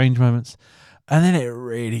strange moments. And then it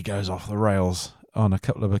really goes off the rails on a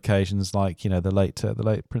couple of occasions, like, the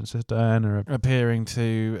late Princess Diana appearing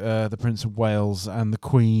to the Prince of Wales and the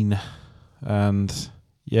Queen. And,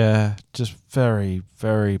 yeah, just very,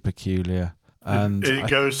 very peculiar. And it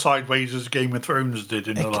goes sideways as Game of Thrones did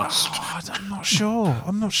in the last. I'm not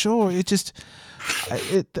sure. It just,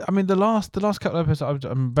 the last couple of episodes.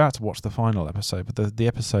 I'm about to watch the final episode, but the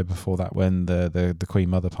episode before that, when the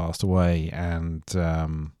Queen Mother passed away, and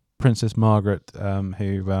Princess Margaret,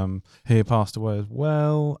 who passed away as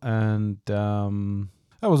well, and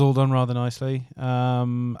that was all done rather nicely.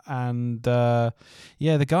 The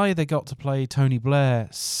guy they got to play Tony Blair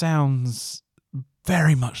sounds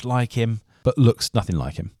very much like him, but looks nothing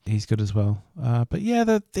like him. He's good as well. But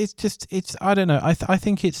yeah, it's I don't know. I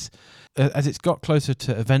think it's as it's got closer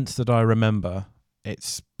to events that I remember,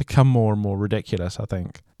 it's become more and more ridiculous. I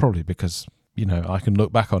think probably because I can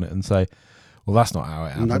look back on it and say, well, that's not how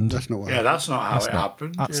it No, happened. that's not what. Yeah, that's not how it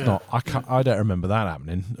happened. That's yeah. not. I don't remember that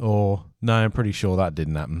happening. Or no, I'm pretty sure that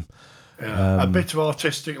didn't happen. Yeah. A bit of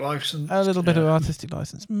artistic license. A little bit of artistic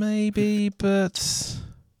license, maybe, but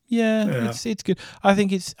it's good. I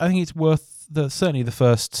think it's worth certainly the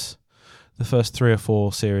first 3 or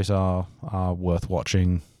 4 series are worth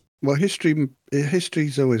watching. Well,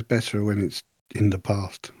 history's always better when it's in the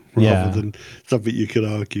past rather than something you could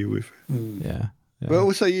argue with. Yeah. But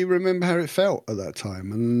also, you remember how it felt at that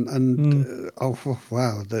time, and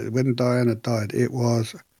wow, when Diana died, it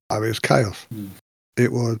was chaos.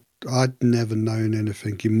 It was. I'd never known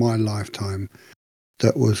anything in my lifetime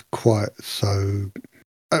that was quite so.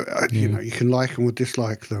 You can like them or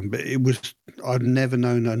dislike them, but it was. I'd never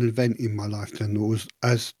known an event in my lifetime that was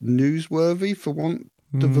as newsworthy, for want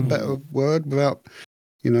of a better word, without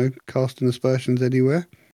casting aspersions anywhere.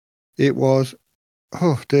 It was.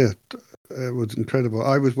 Oh dear. It was incredible.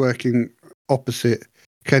 I was working opposite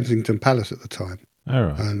Kensington Palace at the time. All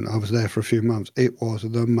right. And I was there for a few months. It was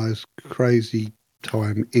the most crazy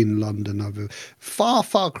time in London ever. Far,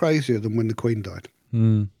 far crazier than when the Queen died.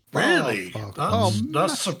 Really?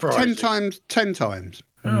 That's surprising. 10 times.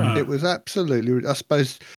 It was absolutely... I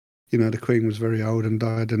suppose, the Queen was very old and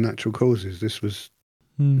died of natural causes. This was,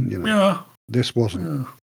 this wasn't.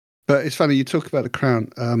 But it's funny, you talk about the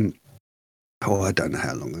Crown... I don't know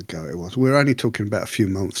how long ago it was. We're only talking about a few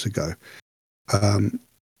months ago. I don't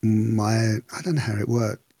know how it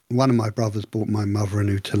worked. One of my brothers bought my mother a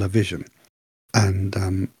new television,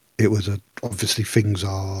 and it was obviously things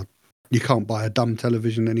are. You can't buy a dumb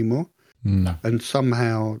television anymore. No. And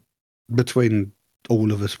somehow, between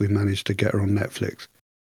all of us, we managed to get her on Netflix,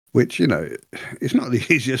 which it's not the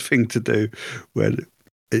easiest thing to do. When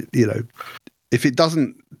if it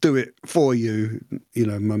doesn't do it for you,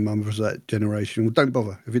 my mum was that generation. Well, don't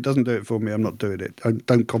bother. If it doesn't do it for me, I'm not doing it.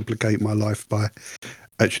 Don't complicate my life by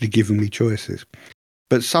actually giving me choices.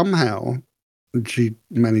 But somehow she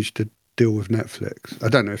managed to deal with Netflix. I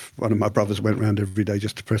don't know if one of my brothers went around every day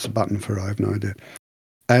just to press a button for her. I have no idea.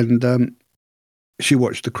 And she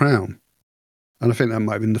watched The Crown. And I think that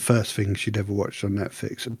might have been the first thing she'd ever watched on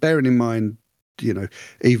Netflix. Bearing in mind,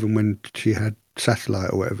 even when she had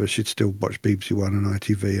satellite or whatever, she'd still watch BBC One and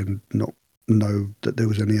ITV and not know that there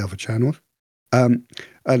was any other channels. And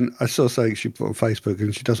I saw something she put on Facebook,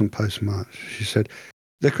 and she doesn't post much. She said,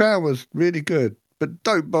 "The Crown was really good, but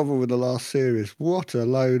don't bother with the last series. What a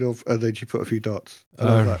load of..." And then she put a few dots. And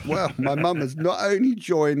I was like, well, my mum has not only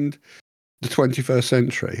joined the 21st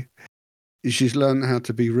century, she's learned how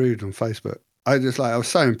to be rude on Facebook. I was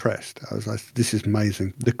so impressed. I was like, this is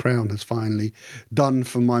amazing. The Crown has finally done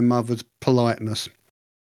for my mother's politeness.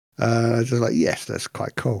 I was just like, yes, that's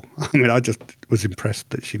quite cool. I mean, I just was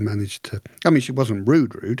impressed that she managed to... I mean, she wasn't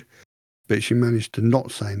rude, but she managed to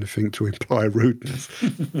not say anything to imply rudeness.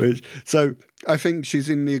 So I think she's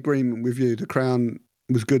in the agreement with you. The Crown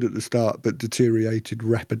was good at the start, but deteriorated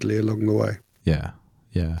rapidly along the way. Yeah.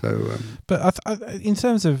 So, but in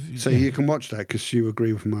terms of... So you can watch that because you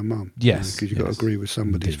agree with my mum. Yes. Because you've got to agree with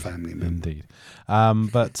somebody's family member. Indeed.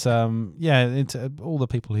 But all the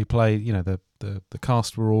people who play, the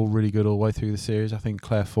cast were all really good all the way through the series. I think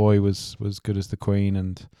Claire Foy was good as the Queen,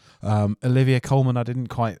 and Olivia Colman, I didn't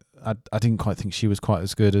quite think she was quite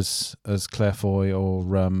as good as Claire Foy or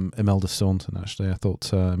Imelda Staunton. Actually, I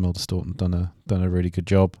thought Imelda Staunton done a really good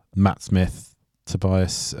job. Matt Smith,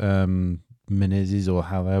 Tobias Menzies, or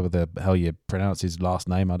however the hell you pronounce his last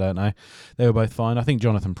name, I don't know. They were both fine. I think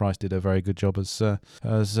Jonathan Pryce did a very good job as Phil.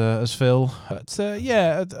 But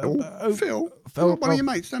Phil, one of your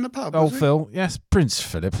mates down the pub. Oh, Phil, yes, Prince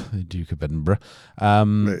Philip, the Duke of Edinburgh. There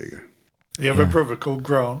you go. You have a brother called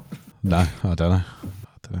Grant? No, I don't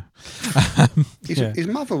know. His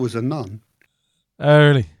mother was a nun. Oh,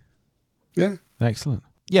 really? Yeah. Excellent.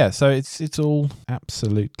 Yeah, so it's all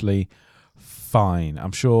absolutely fine.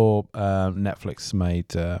 I'm sure Netflix made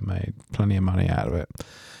plenty of money out of it,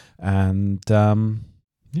 and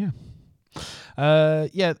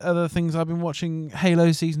other things I've been watching.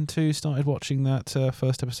 Halo season 2. Started watching that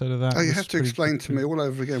first episode of that. Oh, you have to explain to me all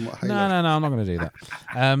over again what Halo. No, I'm not going to do that.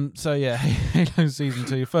 So yeah, Halo season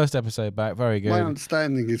 2, first episode back, very good. My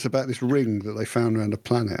understanding is about this ring that they found around a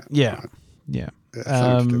planet. Yeah, right? yeah. It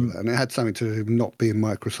had something to do with that. And it had something to do with not being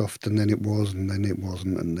Microsoft, and then it was, and then it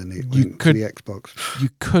wasn't, and then it went to the Xbox. You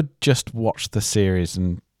could just watch the series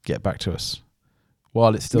and get back to us.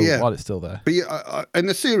 while it's still Yeah. while it's still there. But and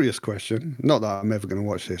a serious question, not that I'm ever going to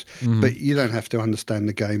watch this, but you don't have to understand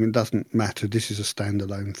the game. It doesn't matter. This is a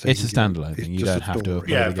standalone thing. It's a standalone thing. You just don't a have to have story. played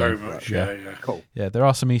Yeah, the very game. much. Yeah. Yeah. Cool. Yeah, there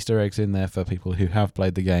are some Easter eggs in there for people who have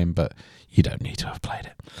played the game, but you don't need to have played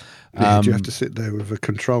it. Yeah, do you have to sit there with a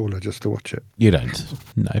controller just to watch it? You don't.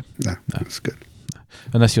 No, No, that's good.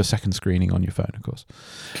 unless you're second screening on your phone, of course.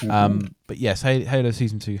 But yes, Halo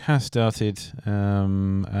Season 2 has started,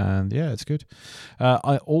 and yeah, it's good.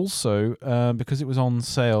 I also, because it was on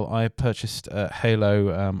sale, I purchased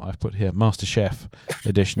Halo, I've put here, Master Chef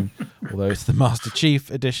Edition, although it's the Master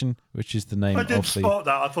Chief Edition, which is the name I of did the... spot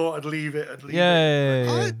that. I thought I'd leave it.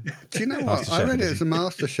 Yeah. Do you know what? Master I Chef read it edition. as a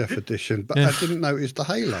Master Chef edition, but Yeah. I didn't notice the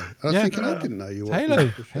Halo. I was Yeah. thinking, I didn't know you watched Halo,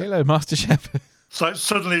 Master Chef. Halo, Master Chef. So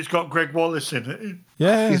suddenly it's got Greg Wallace in it.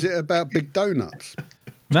 Yeah. Is it about big donuts?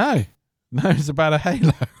 No, it's about a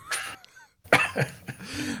Halo.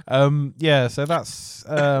 Yeah, so that's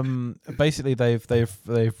basically they've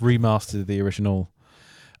remastered the original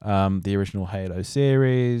Halo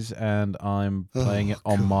series, and I'm playing it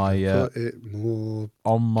on my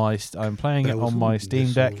I'm playing it on my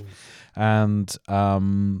Steam Deck, and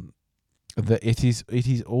it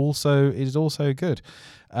is also good.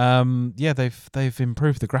 Yeah, they've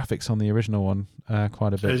improved the graphics on the original one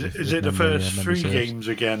quite a bit. Is it the first three games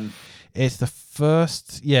again? It's the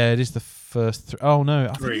first. Yeah, it is the first. Oh no,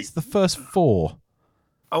 I think it's the first four.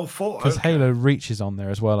 Oh, four. Because Okay. Halo Reach is on there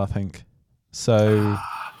as well, I think. So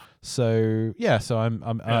yeah. So I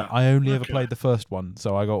only ever played the first one.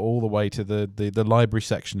 So I got all the way to the library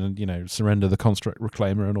section and surrender the construct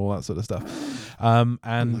reclaimer and all that sort of stuff.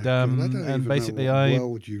 And basically I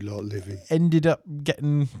world you lot live in. ended up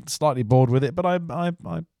getting slightly bored with it, but I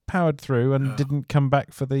powered through and didn't come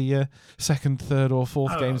back for the second, third, or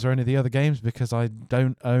fourth games or any of the other games because I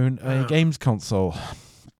don't own a games console.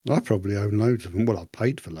 I probably own loads of them. Well, I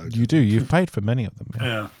paid for loads. You do. You've paid for many of them.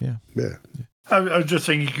 Yeah. Yeah. I was just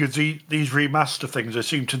thinking because these remaster things, they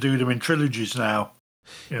seem to do them in trilogies now.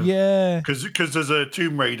 Yeah. Because there's a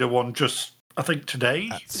Tomb Raider one just, I think, today.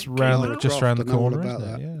 That's just round the I know all corner, about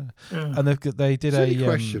isn't it? that. Yeah. And they did Silly a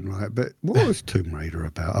question, right? But what was Tomb Raider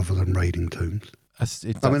about other than raiding tombs? I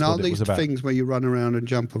I mean, are these things where you run around and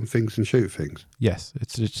jump on things and shoot things? Yes,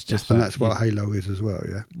 it's just And that. that's what Halo is as well,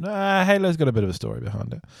 yeah? Halo's got a bit of a story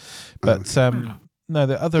behind it, but no,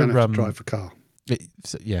 the other Don't have to drive a car.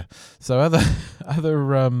 So other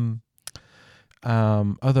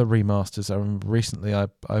remasters. Recently,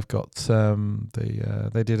 I've got they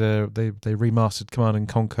remastered Command and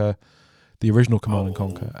Conquer, the original Command and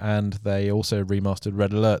Conquer, and they also remastered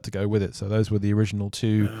Red Alert to go with it. So those were the original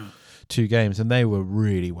two games, and they were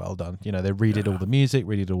really well done. They redid all the music,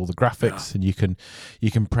 redid all the graphics, and you can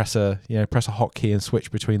press a hotkey and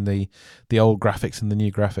switch between the old graphics and the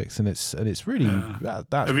new graphics, and it's really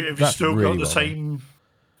Have you still got the same?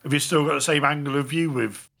 Have you still got the same angle of view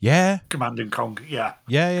with Command and Conquer? Yeah.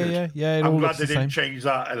 It I'm all glad looks they the didn't same. change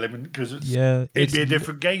that element because it'd it's be a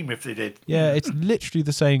different game if they did. Yeah, it's literally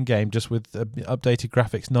the same game, just with updated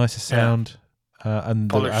graphics, nicer sound, and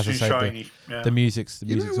Polished as I and say, shiny. the music's all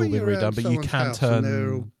been redone, but you can turn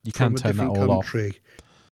that all off.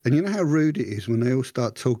 And you know how rude it is when they all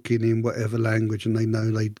start talking in whatever language and they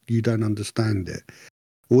know you don't understand it.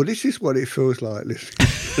 Well, this is what it feels like listening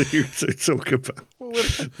to you two talk about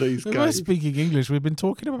these We games. were speaking English. We've been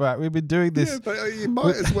doing this. Yeah, but you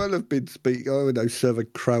might as well have been speaking, Southern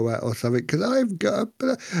Croat or something, because I've got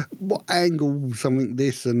what angle something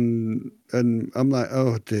this, and I'm like,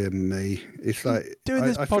 oh dear me. It's like Doing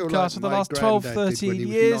this I feel podcast like for the my last 12, granddad did 13 when he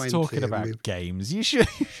was years 90 talking and about games. You should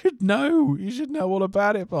know. You should know all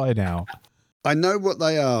about it by now. I know what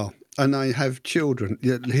they are, and I have children.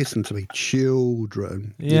 Listen to me,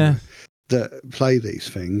 children. Yeah. That play these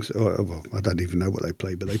things, well, I don't even know what they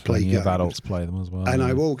play, but they play Plenty games. of adults play them as well. And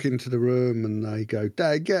I walk into the room and they go,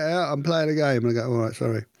 Dad, get out, I'm playing a game. And I go, all right,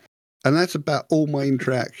 sorry. And that's about all my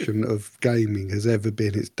interaction of gaming has ever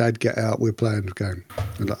been. It's, Dad, get out, we're playing a game.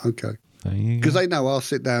 I'm like, okay. Because they know I'll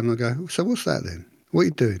sit down and I go, so what's that then? What are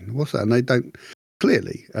you doing? What's that? And they don't,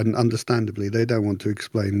 clearly and understandably, they don't want to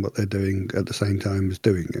explain what they're doing at the same time as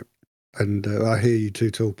doing it. And I hear you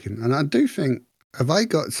two talking. And I do think, have I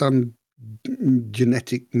got some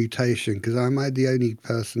genetic mutation? Because am I the only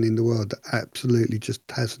person in the world that absolutely just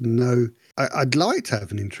has no... I'd like to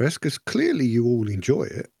have an interest because clearly you all enjoy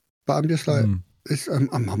it. But I'm just like,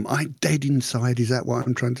 am I dead inside? Is that what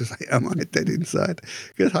I'm trying to say? Am I dead inside?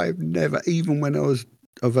 Because I've never, even when I was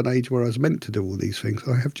of an age where I was meant to do all these things,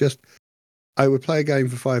 I would play a game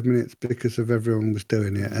for 5 minutes because of everyone was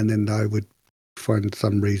doing it, and then I would find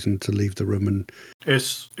some reason to leave the room. And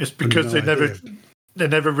it's because they never they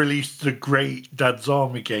never released the Great Dad's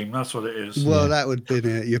Army game. That's what it is. Well, that would be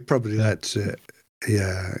it. You're probably that's it.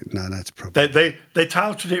 Yeah, no, that's probably. They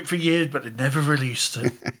touted it for years, but they never released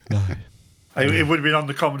it. No. It would have been on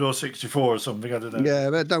the Commodore 64 or something. I don't know. Yeah,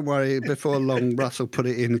 but don't worry. Before long, Russell put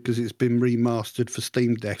it in because it's been remastered for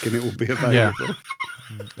Steam Deck and it will be available.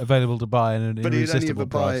 Yeah. Available to buy in an But he'd only ever irresistible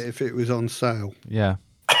buy price. it if it was on sale. Yeah.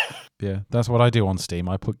 Yeah, that's what I do on Steam.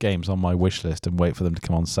 I put games on my wish list and wait for them to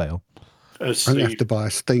come on sale. I'm going to have to buy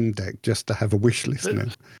a Steam Deck just to have a wish list now.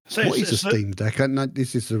 What is a Steam Deck? No,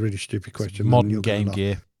 this is a really stupid question. Modern Game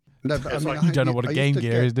Gear. No, but I mean, You don't know what a Game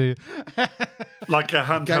Gear is, do you? Like a Game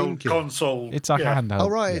handheld Gear. console. It's like a handheld. Oh,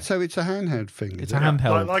 right. Yeah. So it's a handheld thing. It's is a it?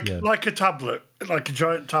 handheld. Like a tablet, like a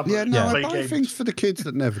giant tablet. Yeah, no, to I play buy games. things for the kids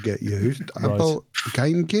that never get used. I Right. bought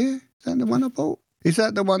Game Gear. Is that the one I bought? Is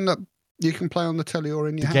that the one that you can play on the telly or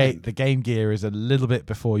in your hand? The Game Gear is a little bit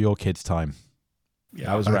before your kids' time. Yeah,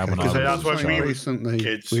 That was around when I was that's a when we child. were recently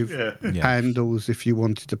kids. with Yeah. handles if you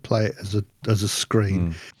wanted to play it as a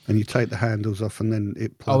screen, and you take the handles off and then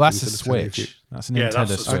it plugs Oh, that's a into the telly if Switch. That's a Yeah, Nintendo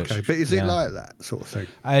that's a Switch. Okay, but is it Yeah. like that sort of thing?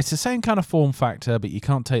 It's the same kind of form factor, but you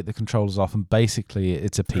can't take the controllers off, and basically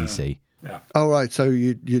it's a PC. Oh, right. So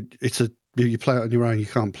you play it on your own. You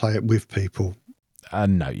can't play it with people.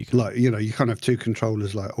 No, you can. Like, you can't have two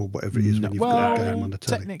controllers, like, or whatever it is when you've got a game on the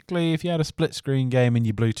telly. Technically, if you had a split screen game and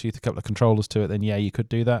you Bluetooth a couple of controllers to it, then yeah, you could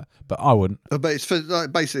do that. But I wouldn't. But it's for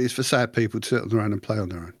basically it's for sad people to sit on their own and play on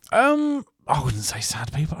their own. I wouldn't say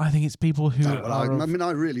sad people. I think it's people who I are mean, I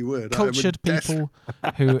really would. cultured people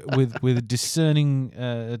who with discerning.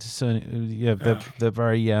 Yeah, they're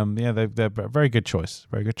very they're very good choice.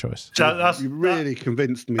 Very good choice. So You really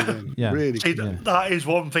convinced me then. Yeah. Really. See, that is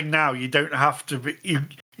one thing now. You don't have to be.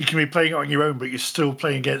 You can be playing it on your own, but you're still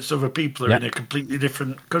playing against other people who are in a completely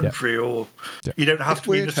different country, or you don't have It's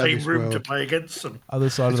to be in weird the how same this room to world- play against them. Other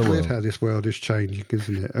side It's of the weird world. how this world is changing,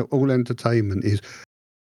 isn't it? All entertainment is,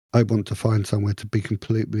 I want to find somewhere to be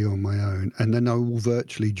completely on my own, and then I will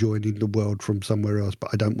virtually join in the world from somewhere else, but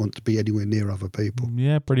I don't want to be anywhere near other people.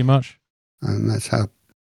 Yeah, pretty much. And that's how,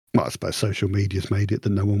 well, I suppose social media's made it that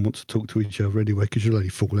no one wants to talk to each other anyway, because you'll only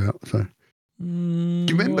fall out. So, do you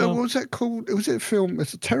remember, what was that called? It was a film,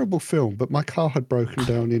 it's a terrible film, but my car had broken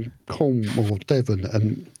down in Cornwall or Devon,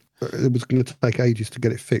 and it was going to take ages to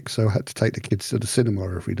get it fixed, so I had to take the kids to the cinema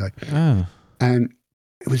every day. Oh. And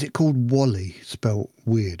was it called Wally, spelt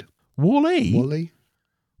weird? Wall-E? Wally?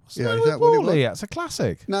 What's Yeah, the is name that of what it was? Wall-E? That's a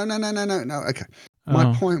classic. No. Okay.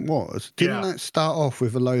 My Oh. point was, didn't that start off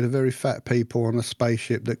with a load of very fat people on a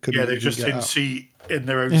spaceship that couldn't Yeah, they're even just get in up? in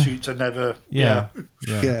their own Yeah. seats and never. Yeah.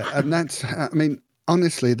 Yeah, and that's, I mean,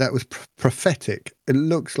 honestly, that was prophetic. It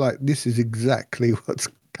looks like this is exactly what's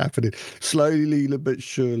happening. Slowly but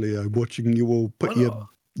surely, I'm watching you all put your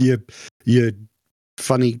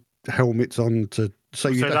funny helmets on to so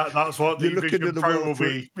you don't, that's what the you're looking Vision at the Pro will world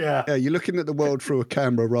through, be. Yeah. you're looking at the world through a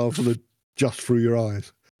camera rather than just through your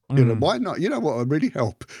eyes. You know, why not? You know what would really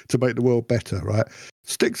help to make the world better, right?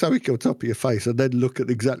 Stick something on top of your face and then look at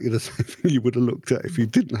exactly the same thing you would have looked at if you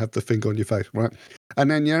didn't have the thing on your face, right?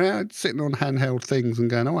 And then you're out sitting on handheld things and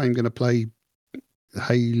going, oh, I'm going to play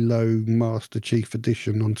Halo Master Chief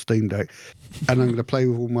Edition on Steam Deck, and I'm going to play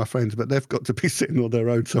with all my friends, but they've got to be sitting on their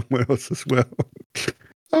own somewhere else as well.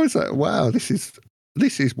 I was like, wow, this is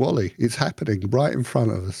Wally. It's happening right in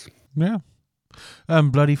front of us. Yeah.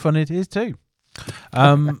 Bloody fun it is too.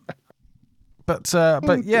 But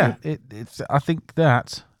yeah, it's. I think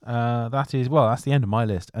that is, well, that's the end of my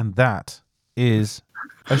list, and that is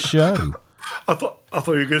a show. I thought you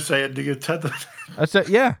were going to say ending of tether.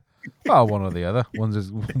 Yeah. Well, one or the other. One's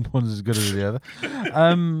as good as the other.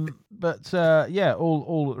 But yeah,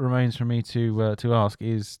 all that remains for me to ask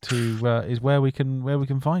is where we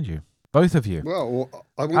can find you, both of you. Well,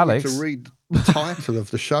 I want Alex. you to read the title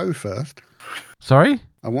of the show first. Sorry?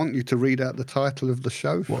 I want you to read out the title of the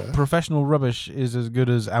show first. Professional rubbish is as good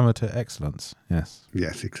as amateur excellence. Yes.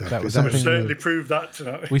 Yes, exactly. That was We've something certainly proved that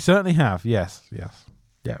tonight. we certainly have. Yes. Yeah.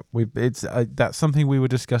 That's something we were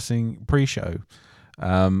discussing pre-show.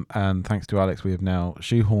 And thanks to Alex, we have now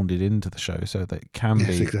shoehorned it into the show so that it can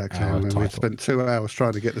be exactly. our And we title. spent 2 hours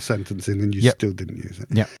trying to get the sentence in, and you still didn't use it.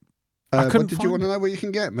 Yep. I But couldn't did you find want to it. know where you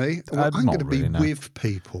can get me? Well, I'm not going to be really, no. with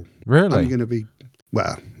people. Really? I'm going to be,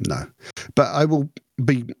 well, no. But I will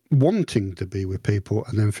be wanting to be with people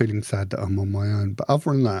and then feeling sad that I'm on my own. But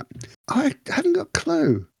other than that, I haven't got a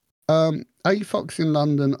clue. AFOX in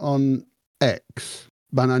London on X.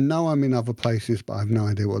 But I know I'm in other places, but I have no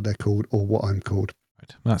idea what they're called or what I'm called.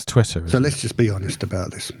 Right. That's Twitter. So isn't let's it? just be honest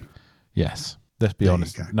about this. Yes. Let's be There you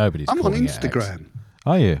honest. go. Nobody's I'm on calling it X. Instagram.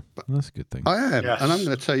 Are you? That's a good thing. I am, Yes. and I'm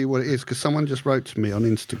going to tell you what it is because someone just wrote to me on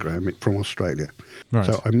Instagram from Australia. Right.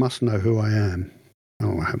 So I must know who I am.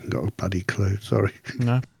 Oh, I haven't got a bloody clue. Sorry.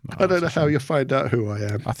 No. I don't know how you find out who I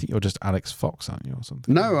am. I think you're just Alex Fox, aren't you, or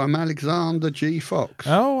something? No, I'm Alexander G. Fox.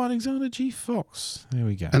 Oh, Alexander G. Fox. There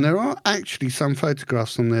we go. And there are actually some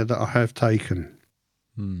photographs on there that I have taken.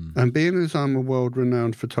 And being as I'm a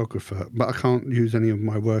world-renowned photographer, but I can't use any of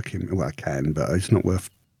my work in. Well, I can, but it's not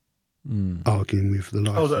worth arguing with the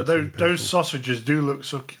licensing Those sausages do look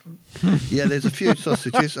so. Yeah, there's a few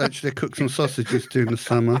sausages. Actually, I cook some sausages during the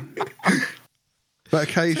summer. But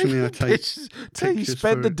occasionally I take You pictures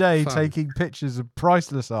spend the for day fun. taking pictures of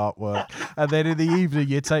priceless artwork, and then in the evening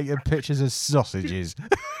you're taking pictures of sausages.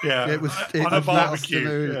 Yeah, It was on a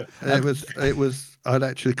barbecue. Yeah. It was. I'd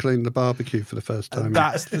actually cleaned the barbecue for the first time.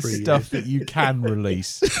 That's the in 3 stuff years. that you can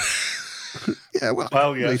release. Yeah, well,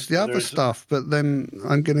 Well, at yes, least the other there's- stuff. But then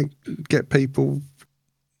I'm going to get people.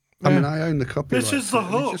 I mean, I own the copyright. This is the to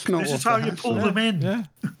it, and it's hook. just not This is worth how the you pull hassle. them in. Yeah.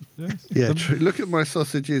 Yeah, true. Look at my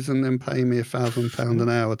sausages and then pay me £1,000 an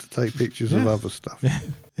hour to take pictures of other stuff.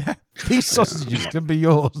 Yeah. These sausages can be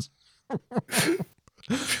yours.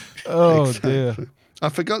 Oh, Exactly. dear. I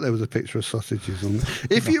forgot there was a picture of sausages on there.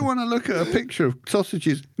 If you want to look at a picture of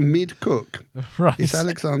sausages mid-cook, Right. it's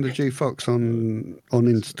Alexander G. Fox on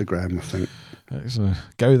Instagram, I think. Excellent.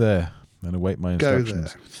 Go there and await my Go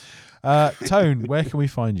instructions. Tone, where can we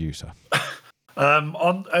find you, sir?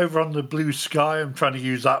 Over on the Blue Sky, I'm trying to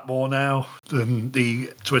use that more now than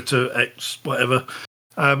the Twitter X whatever.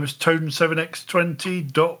 It's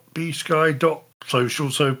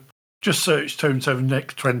tone7x20.bsky.social. So just search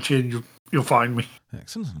tone7x20 and you'll find me.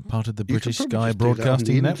 Excellent. Part of the You could British probably Sky just do that on the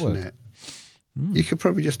Broadcasting Network. internet. You could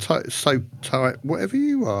probably just type whatever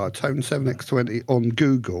you are, Tone7x20 on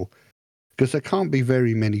Google, because there can't be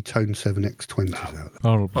very many Tone7x20s out there.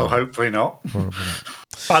 Probably. Well, hopefully not. Probably not.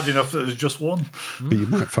 Bad enough that there's just one. But you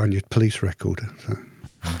might find your police record. So.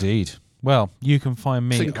 Indeed. Well, you can find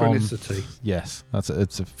me on... Synchronicity. Yes,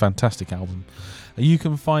 it's a fantastic album. You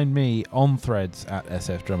can find me on Threads at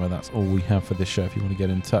SF Drummer. That's all we have for this show. If you want to get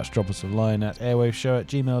in touch, drop us a line at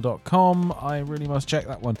airwaveshow@gmail.com. I really must check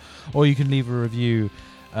that one. Or you can leave a review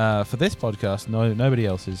for this podcast. No, nobody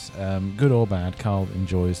else's. Good or bad, Carl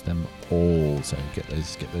enjoys them all. So get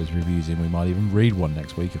those reviews in. We might even read one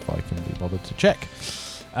next week if I can be bothered to check.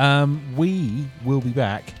 We will be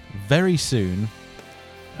back very soon.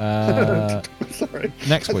 Sorry.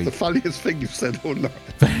 Next That's week. the funniest thing you've said all night.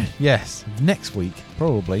 Yes, next week,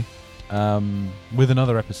 probably, with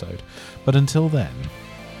another episode. But until then,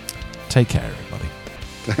 take care, everybody.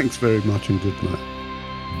 Thanks very much and good night.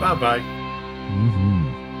 Bye bye. Mm-hmm.